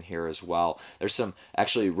comedy in here as well. There's some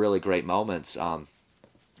actually really great moments.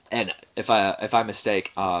 And if I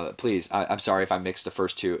mistake, please, I'm sorry if I mixed the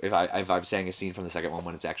first two. If I'm saying a scene from the second one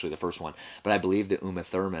when it's actually the first one, but I believe the Uma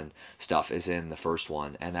Thurman stuff is in the first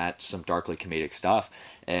one, and that's some darkly comedic stuff,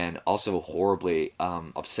 and also horribly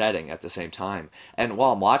upsetting at the same time. And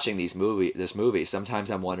while I'm watching this movie,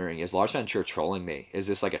 sometimes I'm wondering, is Lars von Trier trolling me? Is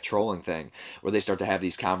this like a trolling thing where they start to have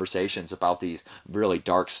these conversations about these really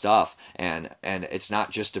dark stuff, and it's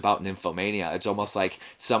not just about nymphomania. It's almost like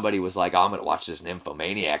somebody was like, oh, I'm gonna watch this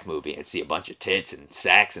nymphomaniac movie and see a bunch of tits and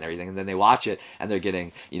sex and everything, and then they watch it and they're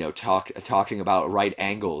getting talking about right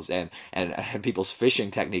angles and people's fishing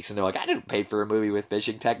techniques, and they're like, I didn't pay for a movie with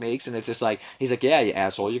fishing techniques. And it's just like, he's like, yeah, you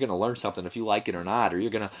asshole, you're gonna learn something if you like it or not, or you're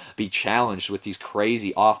gonna be challenged with these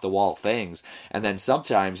crazy off the wall things. And then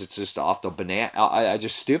sometimes it's just off the banana,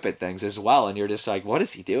 just stupid things as well, and you're just like, what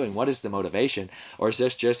is he doing? What is the motivation? Or is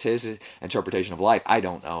this just his interpretation of life? I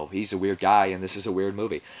don't know. He's a weird guy and this is a weird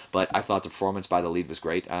movie, but I thought the performance by the lead was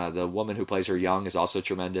great. The woman who plays her young is also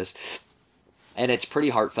tremendous. And it's a pretty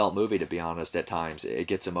heartfelt movie, to be honest, at times. It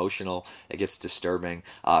gets emotional. It gets disturbing.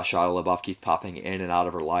 Shia LaBeouf keeps popping in and out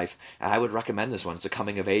of her life. And I would recommend this one. It's a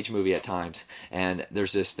coming-of-age movie at times. And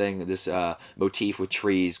there's this motif with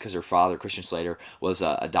trees, because her father, Christian Slater, was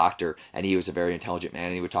a doctor, and he was a very intelligent man,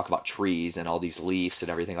 and he would talk about trees and all these leaves and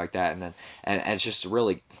everything like that. And it's just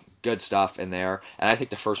really good stuff in there, and I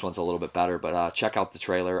think the first one's a little bit better, but check out the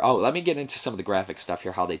trailer. Oh, let me get into some of the graphic stuff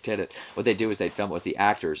here, how they did it. What they do is they'd film it with the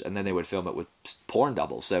actors, and then they would film it with porn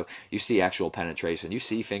doubles, so you see actual penetration, you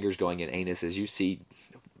see fingers going in anuses, you see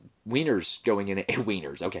wieners going in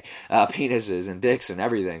wieners, okay, penises and dicks and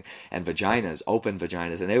everything, and vaginas, open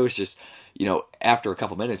vaginas, and it was just, after a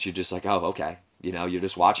couple minutes, you're just like, oh, okay. You're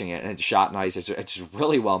just watching it, and it's shot nice. It's a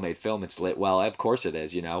really well-made film. It's lit well. Of course it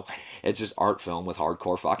is, It's just art film with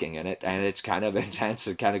hardcore fucking in it, and it's kind of intense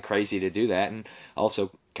and kind of crazy to do that, and also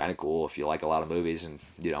kind of cool if you like a lot of movies, and,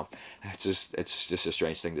 it's just a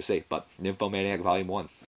strange thing to see. But Nymphomaniac Volume 1.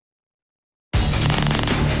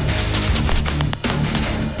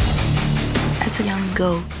 As a young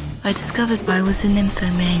girl, I discovered I was a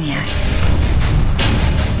nymphomaniac.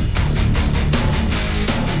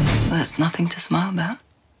 Well, that's nothing to smile about.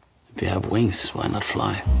 If you have wings, why not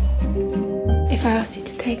fly? If I asked you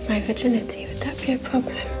to take my virginity, would that be a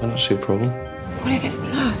problem? I don't see a problem. What if it's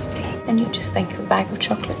nasty? Then you just think of a bag of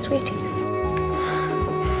chocolate sweeties.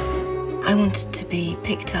 I wanted to be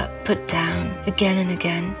picked up, put down, again and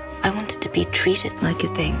again. I wanted to be treated like a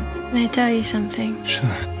thing. May I tell you something? Sure.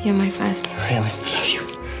 You're my first one. Really? I love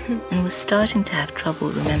you. And was starting to have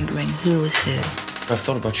trouble remembering who was who. I've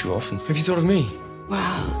thought about you often. Have you thought of me?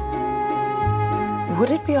 Wow. Would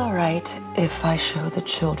it be all right if I show the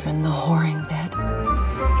children the whoring bed?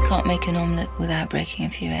 You can't make an omelette without breaking a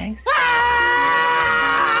few eggs. Wow.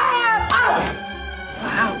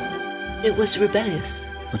 It was rebellious.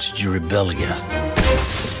 What did you rebel against?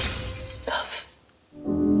 Love.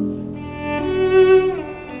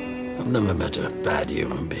 I've never met a bad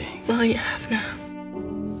human being. Well, you have now.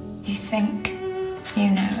 You think you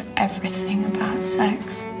know everything about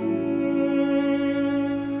sex?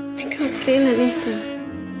 I can't feel anything.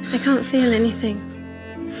 I can't feel anything.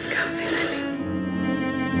 I can't feel anything.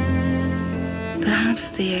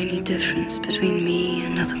 Perhaps the only difference between me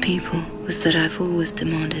and other people was that I've always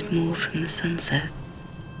demanded more from the sunset.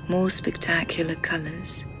 More spectacular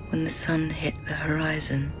colors when the sun hit the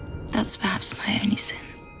horizon. That's perhaps my only sin.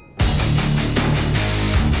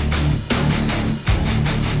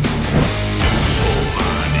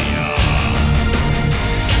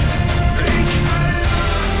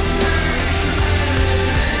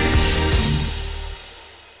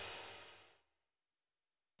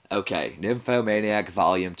 Okay, Nymphomaniac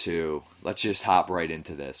Volume 2. Let's just hop right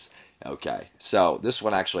into this. Okay, so this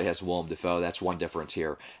one actually has Willem Dafoe. That's one difference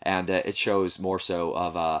here, and it shows more so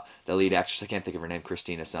of the lead actress. I can't think of her name,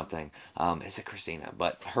 Christina something. Is it Christina?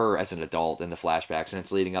 But her as an adult in the flashbacks, and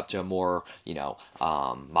it's leading up to a more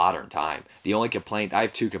modern time. The only complaint I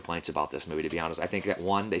have two complaints about this movie, to be honest. I think that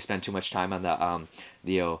one, they spend too much time on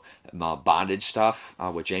the bondage stuff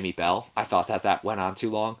with Jamie Bell. I thought that went on too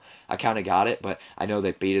long. I kind of got it, but I know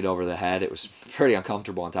they beat it over the head. It was pretty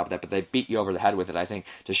uncomfortable on top of that, but they beat you over the head with it, I think,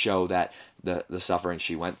 to show that the suffering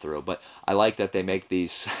she went through. But I like that they make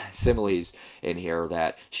these similes in here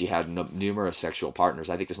that she had numerous sexual partners.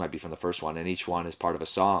 I think this might be from the first one, and each one is part of a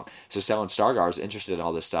song. So Stellan Skarsgård is interested in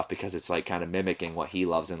all this stuff because it's like kind of mimicking what he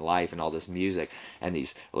loves in life and all this music and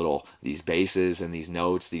these basses and these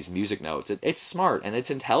notes, these music notes. It's smart and it's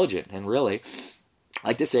intelligent, and really, I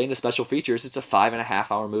like to say in the special features, it's a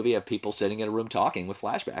 5.5-hour movie of people sitting in a room talking with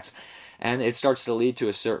flashbacks. And it starts to lead to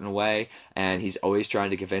a certain way, and he's always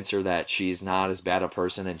trying to convince her that she's not as bad a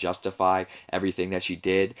person and justify everything that she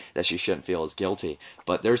did, that she shouldn't feel as guilty.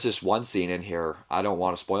 But there's this one scene in here, I don't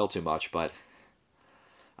want to spoil too much, but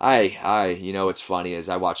it's funny, as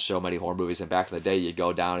I watched so many horror movies, and back in the day, you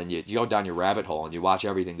go down and you go down your rabbit hole and you watch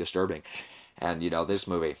everything disturbing. And, this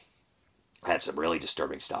movie had some really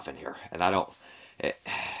disturbing stuff in here, and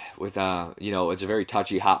it's a very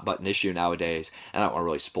touchy, hot button issue nowadays, and I don't want to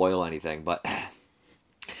really spoil anything, but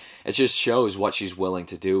it just shows what she's willing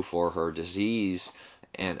to do for her disease.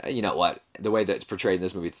 And you know what? The way that it's portrayed in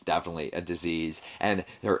this movie, it's definitely a disease. And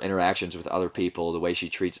her interactions with other people, the way she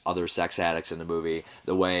treats other sex addicts in the movie,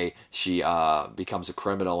 the way she becomes a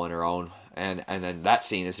criminal in her own. And then that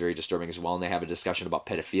scene is very disturbing as well. And they have a discussion about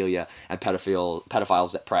pedophilia and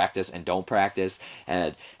pedophiles that practice and don't practice.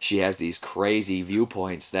 And she has these crazy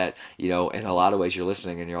viewpoints that, in a lot of ways you're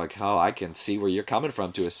listening and you're like, oh, I can see where you're coming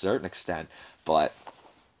from to a certain extent. But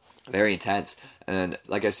very intense. And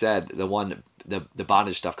like I said, the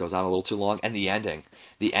bondage stuff goes on a little too long, and the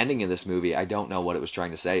ending of this movie, I don't know what it was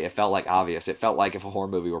trying to say. It felt like obvious. It felt like if a horror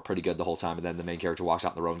movie were pretty good the whole time, and then the main character walks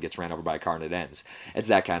out on the road and gets ran over by a car and it ends. It's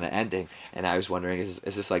that kind of ending, and I was wondering, is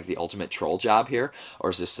this like the ultimate troll job here, or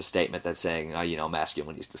is this a statement that's saying,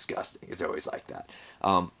 masculinity is disgusting? It's always like that.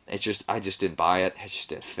 I just didn't buy it. It just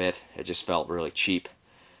didn't fit. It just felt really cheap.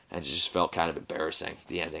 And it just felt kind of embarrassing,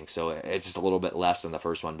 the ending. So it's just a little bit less than the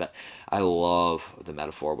first one. But I love the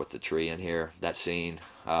metaphor with the tree in here. That scene,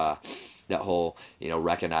 that whole,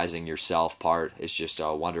 recognizing yourself part is just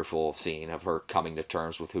a wonderful scene of her coming to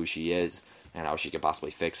terms with who she is and how she could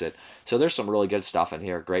possibly fix it. So there's some really good stuff in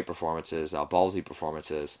here. Great performances, ballsy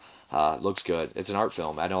performances. Looks good. It's an art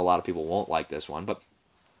film. I know a lot of people won't like this one, but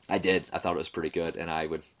I did. I thought it was pretty good, and I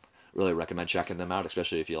would really recommend checking them out,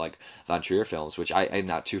 especially if you like Von Trier films, which I'm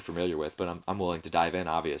not too familiar with, but I'm willing to dive in,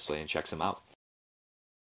 obviously, and check some out.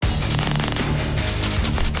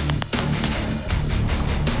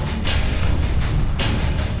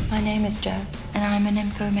 My name is Jo, and I'm a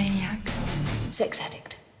nymphomaniac. Sex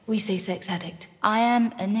addict. We say sex addict. I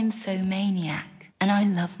am a nymphomaniac, and I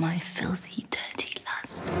love my filthy, dirty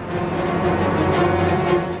lust.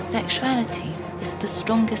 Sexuality is the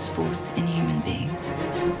strongest force in human beings.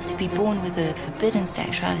 To be born with a forbidden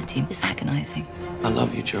sexuality is agonizing. I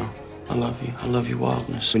love you, Joe. I love you. I love your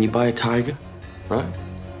wildness. When you buy a tiger, right,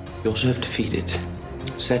 you also have to feed it,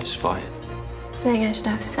 satisfy it. Saying I should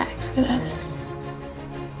have sex with others.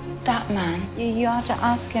 That man, you are to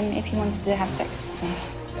ask him if he wanted to have sex with me.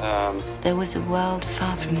 There was a world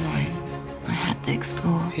far from mine I had to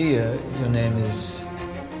explore. Here, your name is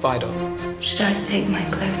Fido. Should I take my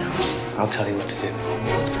clothes off? I'll tell you what to do.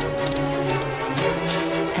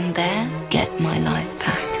 And there, get my life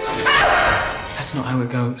back. That's not how it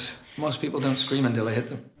goes. Most people don't scream until I hit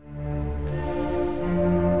them.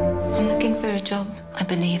 I'm looking for a job. I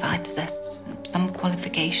believe I possess some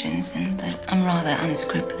qualifications and that I'm rather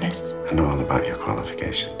unscrupulous. I know all about your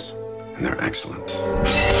qualifications, and they're excellent.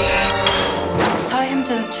 Tie him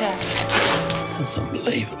to the chair. That's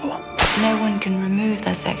unbelievable. No one can remove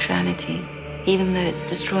their sexuality, even though it's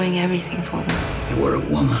destroying everything for them. You were a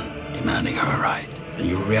woman demanding her right, and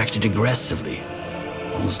you reacted aggressively,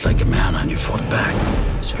 almost like a man, and you fought back.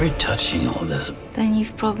 It's very touching, all this. Then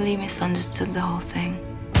you've probably misunderstood the whole thing.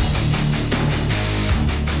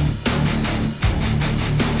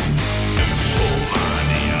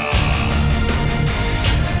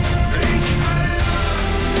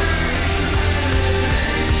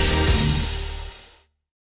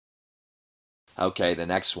 Okay, the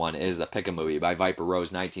next one is the Pick a Movie by Viper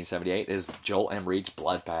Rose, 1978. It is Joel M. Reed's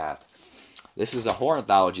Bloodbath. This is a horror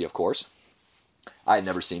anthology, of course. I had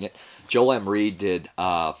never seen it. Joel M. Reed did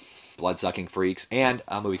blood-sucking freaks, and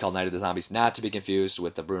a movie called Night of the Zombies, not to be confused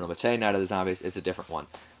with the Bruno Mattei Night of the Zombies. It's a different one.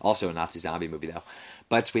 Also a Nazi zombie movie, though.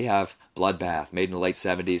 But we have Bloodbath, made in the late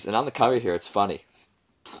 70s, and on the cover here, it's funny.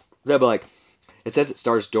 They'll be like, it says it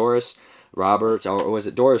stars Doris Roberts, or was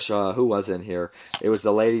it Doris, who was in here? It was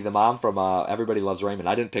the lady, the mom from Everybody Loves Raymond.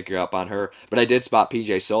 I didn't pick her up on her, but I did spot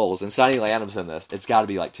PJ Souls, and Sonny Landham's in this. It's got to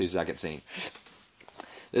be like 2-second scene.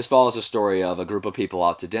 This follows a story of a group of people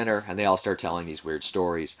out to dinner, and they all start telling these weird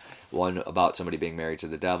stories. One about somebody being married to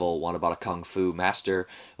the devil, one about a kung fu master,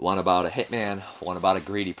 one about a hitman, one about a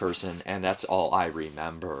greedy person, and that's all I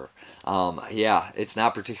remember. Yeah, it's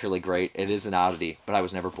not particularly great. It is an oddity, but I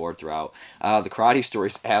was never bored throughout. The karate story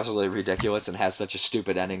is absolutely ridiculous and has such a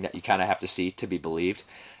stupid ending that you kind of have to see to be believed.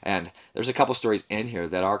 And there's a couple stories in here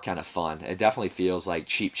that are kind of fun. It definitely feels like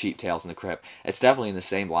cheap Tales in the Crypt. It's definitely in the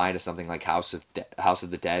same line as something like House of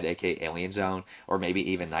the Dead, aka Alien Zone, or maybe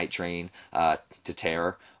even Night Train to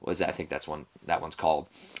Terror. I think that one's called.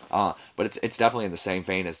 But it's definitely in the same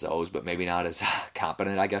vein as those, but maybe not as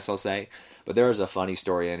competent, I guess I'll say. But there is a funny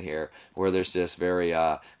story in here where there's this very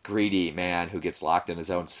greedy man who gets locked in his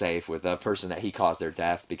own safe with a person that he caused their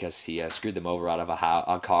death because he screwed them over out of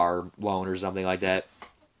a car loan or something like that.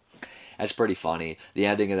 That's pretty funny. The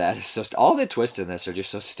ending of that is so... all the twists in this are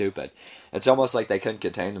just so stupid. It's almost like they couldn't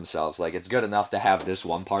contain themselves. Like, it's good enough to have this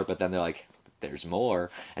one part, but then they're like, there's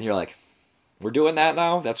more. And you're like, we're doing that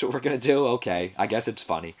now? That's what we're going to do? Okay, I guess it's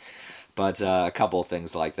funny. But a couple of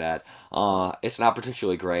things like that. It's not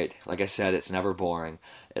particularly great. Like I said, it's never boring.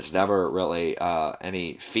 It's never really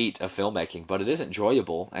any feat of filmmaking, but it is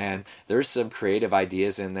enjoyable. And there's some creative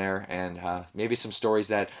ideas in there, and maybe some stories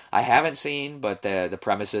that I haven't seen, but the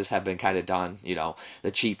premises have been kind of done. You know,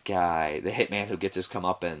 the cheap guy, the hitman who gets his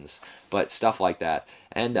comeuppance, but stuff like that.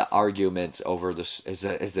 And the arguments over this is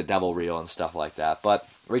the devil real and stuff like that. But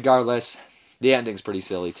regardless, the ending's pretty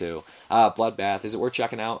silly too. Bloodbath, is it worth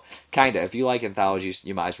checking out? Kinda. If you like anthologies,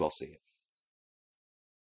 you might as well see it.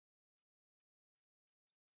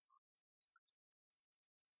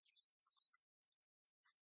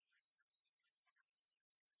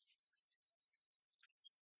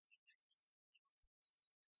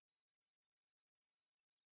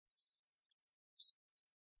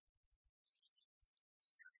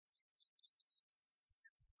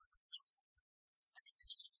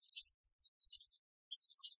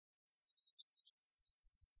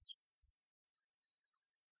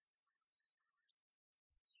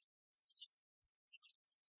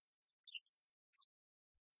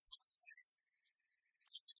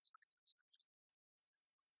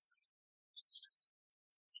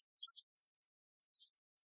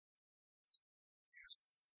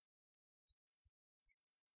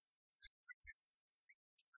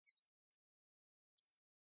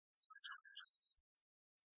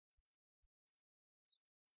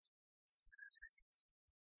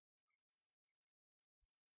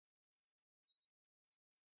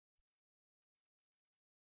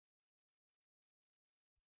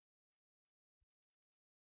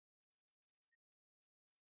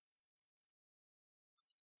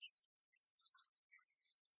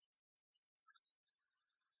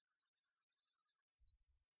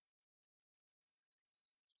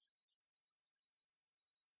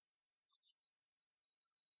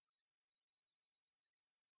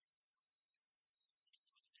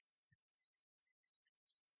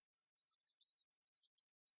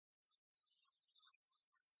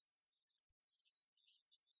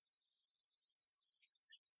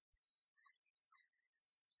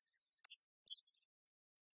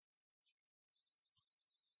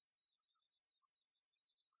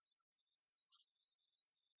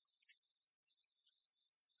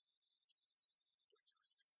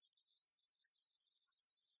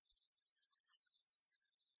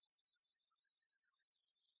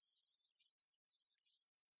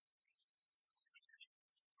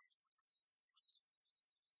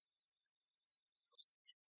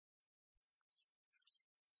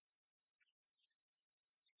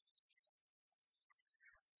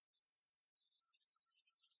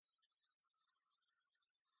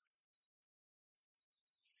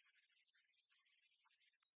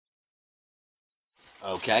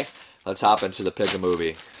 Okay, let's hop into the pick a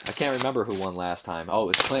movie. I can't remember who won last time. Oh, it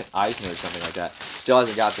was Clint Eisner or something like that. Still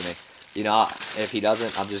hasn't got to me. You know, if he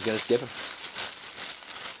doesn't, I'm just going to skip him.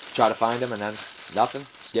 Try to find him and then nothing.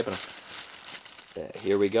 Skipping him.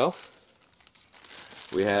 Here we go.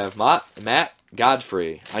 We have Matt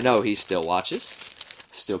Godfrey. I know he still watches.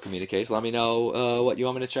 Still communicates. Let me know what you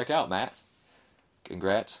want me to check out, Matt.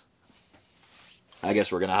 Congrats. I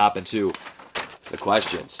guess we're going to hop into the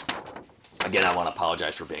questions. Again, I want to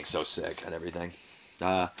apologize for being so sick and everything.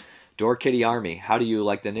 Door Kitty Army. How do you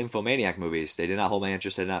like the Nymphomaniac movies? They did not hold my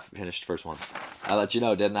interest. I did not finish the first one. I let you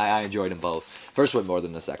know, didn't I? I enjoyed them both. First one more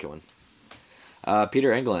than the second one.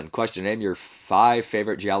 Peter England. Question. Name your 5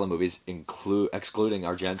 favorite Giallo movies, excluding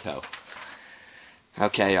Argento.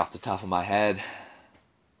 Okay, off the top of my head.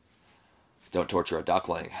 Don't Torture a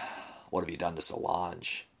Duckling. What Have You Done to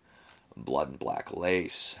Solange? Blood and Black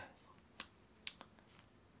Lace.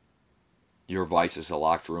 Your Vice is a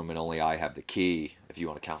Locked Room and Only I Have the Key, if you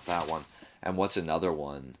want to count that one. And what's another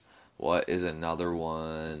one? What is another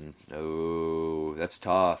one? Oh, that's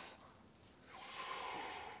tough.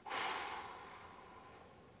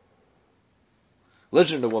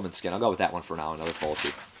 Lizard in a Woman's Skin. I'll go with that one for now, another faulty.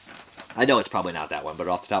 I know it's probably not that one, but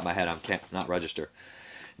off the top of my head, I can't not register.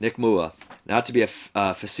 Nick Mua. Not to be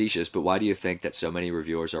facetious, but why do you think that so many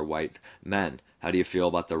reviewers are white men? How do you feel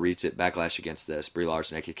about the backlash against this? Brie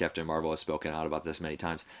Larson, aka Captain Marvel, has spoken out about this many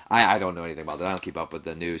times. I don't know anything about that. I don't keep up with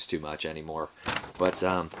the news too much anymore. But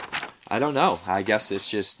I don't know. I guess it's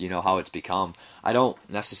just, how it's become. I don't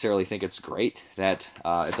necessarily think it's great that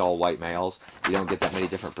it's all white males. You don't get that many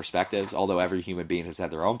different perspectives. Although every human being has had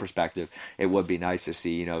their own perspective, it would be nice to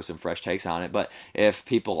see, some fresh takes on it. But if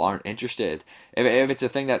people aren't interested, if it's a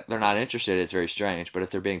thing that they're not interested, it's very strange. But if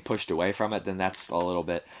they're being pushed away from it, then that's a little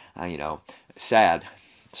bit, sad.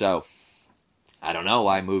 So, I don't know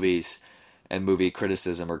why movies and movie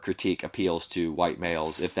criticism or critique appeals to white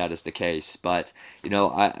males, if that is the case. But,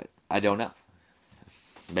 I don't know.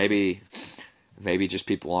 Maybe just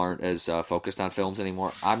people aren't as focused on films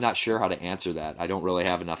anymore. I'm not sure how to answer that. I don't really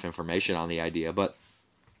have enough information on the idea, but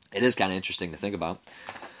it is kind of interesting to think about.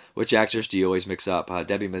 Which actors do you always mix up?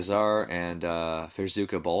 Debbie Mazar and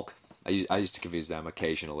Fairuza Balk. I used to confuse them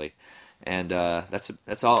occasionally. And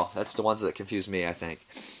that's all. That's the ones that confuse me, I think.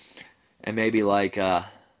 And maybe no,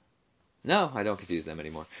 I don't confuse them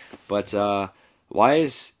anymore. But why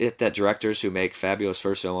is it that directors who make fabulous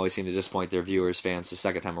first film always seem to disappoint their viewers, fans, the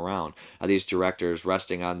second time around? Are these directors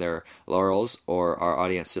resting on their laurels, or are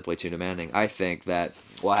audience simply too demanding? I think that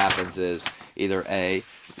what happens is either A,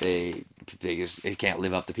 they can't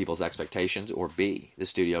live up to people's expectations, or B, the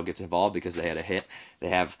studio gets involved because they had a hit, they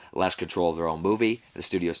have less control of their own movie, the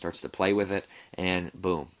studio starts to play with it, and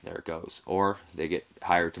boom, there it goes. Or they get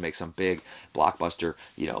hired to make some big blockbuster,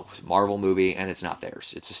 Marvel movie, and it's not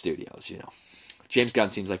theirs, it's the studio's, James Gunn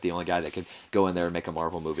seems like the only guy that could go in there and make a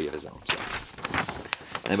Marvel movie of his own. So.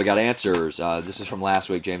 And then we got answers. This is from last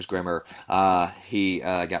week, James Grimmer. He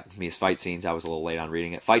got me his fight scenes. I was a little late on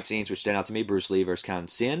reading it. Fight scenes, which stand out to me: Bruce Lee versus Kang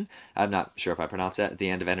Sin. I'm not sure if I pronounced that. At the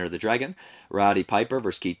end of Enter the Dragon. Roddy Piper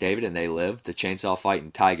versus Keith David, and They Live. The chainsaw fight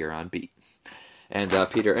and Tiger on Beat. And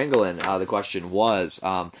Peter England, the question was,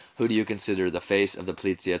 who do you consider the face of the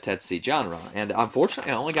Polizia Tetsi genre? And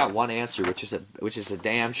unfortunately, I only got one answer, which is a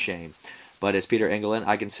damn shame. But as Peter England,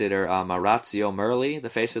 I consider Maurizio Merli the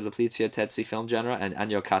face of the Polizia Tetsi film genre, and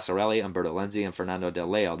Ennio Casarelli, Umberto Lenzi, and Fernando Del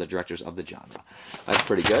Leo the directors of the genre. That's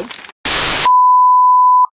pretty good.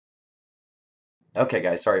 Okay,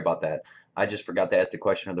 guys, sorry about that. I just forgot to ask the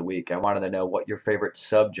question of the week. I wanted to know what your favorite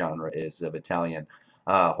subgenre is of Italian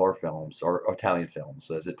horror films or Italian films.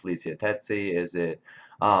 Is it Polizia Tetsi? Is it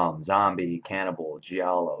zombie, cannibal,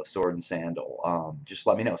 giallo, sword and sandal? Just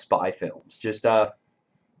let me know. Spy films. Just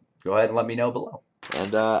go ahead and let me know below.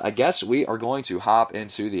 And I guess we are going to hop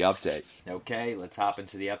into the update. Okay, let's hop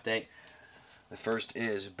into the update. The first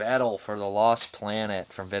is Battle for the Lost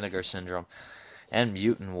Planet from Vinegar Syndrome and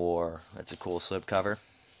Mutant War. That's a cool slipcover.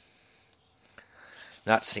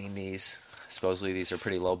 Not seen these. Supposedly these are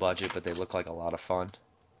pretty low budget, but they look like a lot of fun.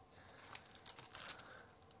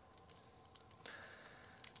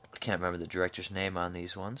 I can't remember the director's name on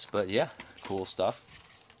these ones, but yeah, cool stuff.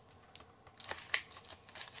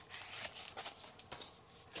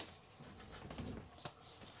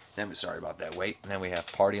 Then sorry about that. Wait. And then we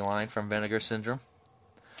have Party Line from Vinegar Syndrome.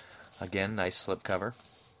 Again, nice slipcover.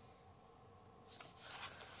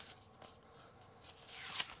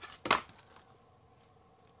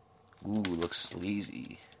 Ooh, looks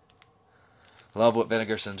sleazy. Love what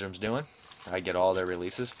Vinegar Syndrome's doing. I get all their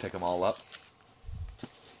releases, pick them all up.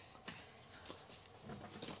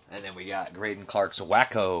 And then we got Graydon Clark's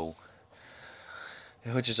Wacko,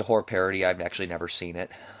 which is a horror parody. I've actually never seen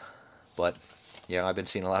it, but I've been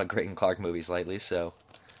seeing a lot of Graydon Clark movies lately, so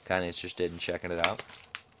kind of interested in checking it out.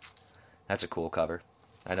 That's a cool cover.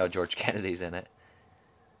 I know George Kennedy's in it.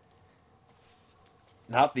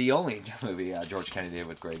 Not the only movie George Kennedy did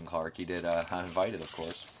with Graydon Clark. He did Uninvited, of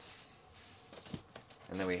course.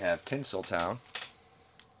 And then we have Tinseltown,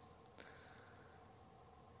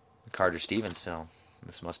 the Carter Stevens film.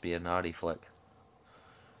 This must be a naughty flick.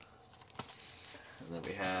 And then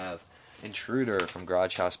we have Intruder from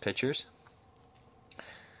Garage House Pictures.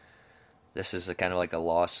 This is a kind of like a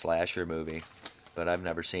lost slasher movie, but I've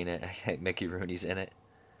never seen it. Mickey Rooney's in it.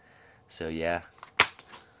 So yeah,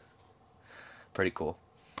 pretty cool.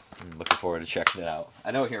 I'm looking forward to checking it out.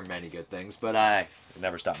 I don't hear many good things, but it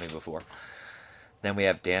never stopped me before. Then we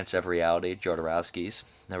have Dance of Reality,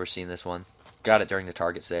 Jodorowsky's. Never seen this one. Got it during the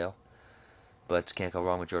Target sale, but can't go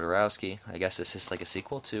wrong with Jodorowsky. I guess it's just like a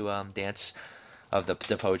sequel to Dance of the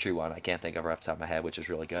poetry one. I can't think of it off the top of my head, which is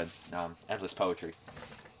really good. Endless Poetry.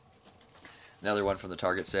 Another one from the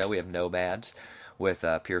Target sale. We have Nomads with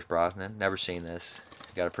Pierce Brosnan. Never seen this.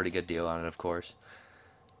 Got a pretty good deal on it, of course.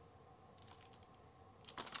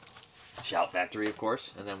 Shout Factory, of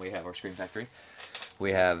course. And then we have our Scream Factory.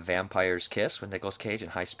 We have Vampire's Kiss with Nicolas Cage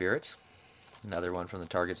and High Spirits. Another one from the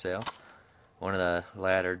Target sale. One of the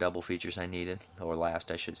latter double features I needed. Or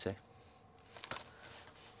last, I should say.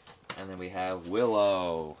 And then we have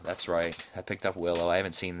Willow. That's right. I picked up Willow. I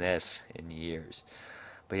haven't seen this in years.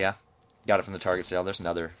 But yeah, got it from the Target sale. There's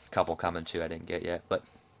another couple coming too I didn't get yet. But,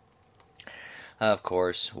 of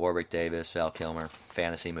course, Warwick Davis, Val Kilmer.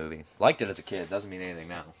 Fantasy movie. Liked it as a kid. Doesn't mean anything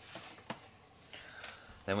now.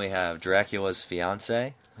 Then we have Dracula's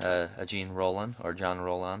Fiancé, a John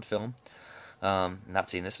Roland film. Not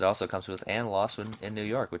seen this. It also comes with Anne Lost in New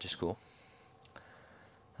York, which is cool.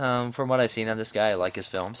 From what I've seen on this guy, I like his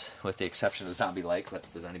films, with the exception of Zombie Lake.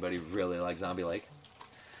 Does anybody really like Zombie Lake?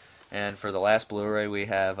 And for the last Blu-ray, we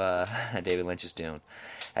have David Lynch's Dune.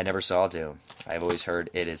 I never saw Dune. I've always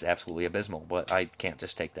heard it is absolutely abysmal, but I can't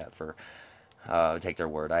just take that for take their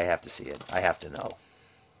word. I have to see it. I have to know.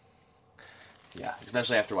 Yeah,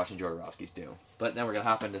 especially after watching Jodorowsky's Dune. But then we're going to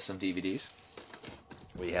hop into some DVDs.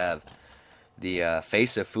 We have the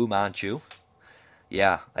Face of Fu Manchu.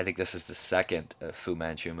 Yeah, I think this is the second Fu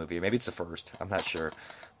Manchu movie. Maybe it's the first. I'm not sure.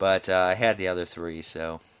 But I had the other three,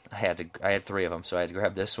 so I had three of them, so I had to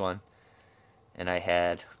grab this one. And I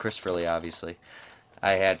had Christopher Lee, obviously.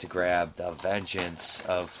 I had to grab The Vengeance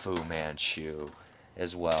of Fu Manchu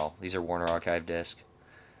as well. These are Warner Archive discs.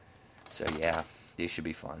 So yeah, these should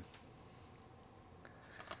be fun.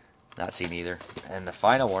 Not seen either. And the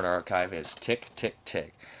final Warner Archive is Tick, Tick,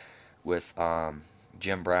 Tick with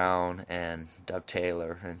Jim Brown and Doug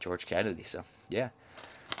Taylor and George Kennedy. So, yeah.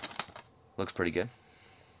 Looks pretty good.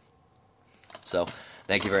 So,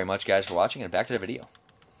 thank you very much, guys, for watching, and back to the video.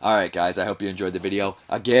 Alright, guys, I hope you enjoyed the video.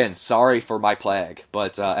 Again, sorry for my plague,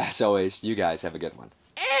 but as always, you guys have a good one.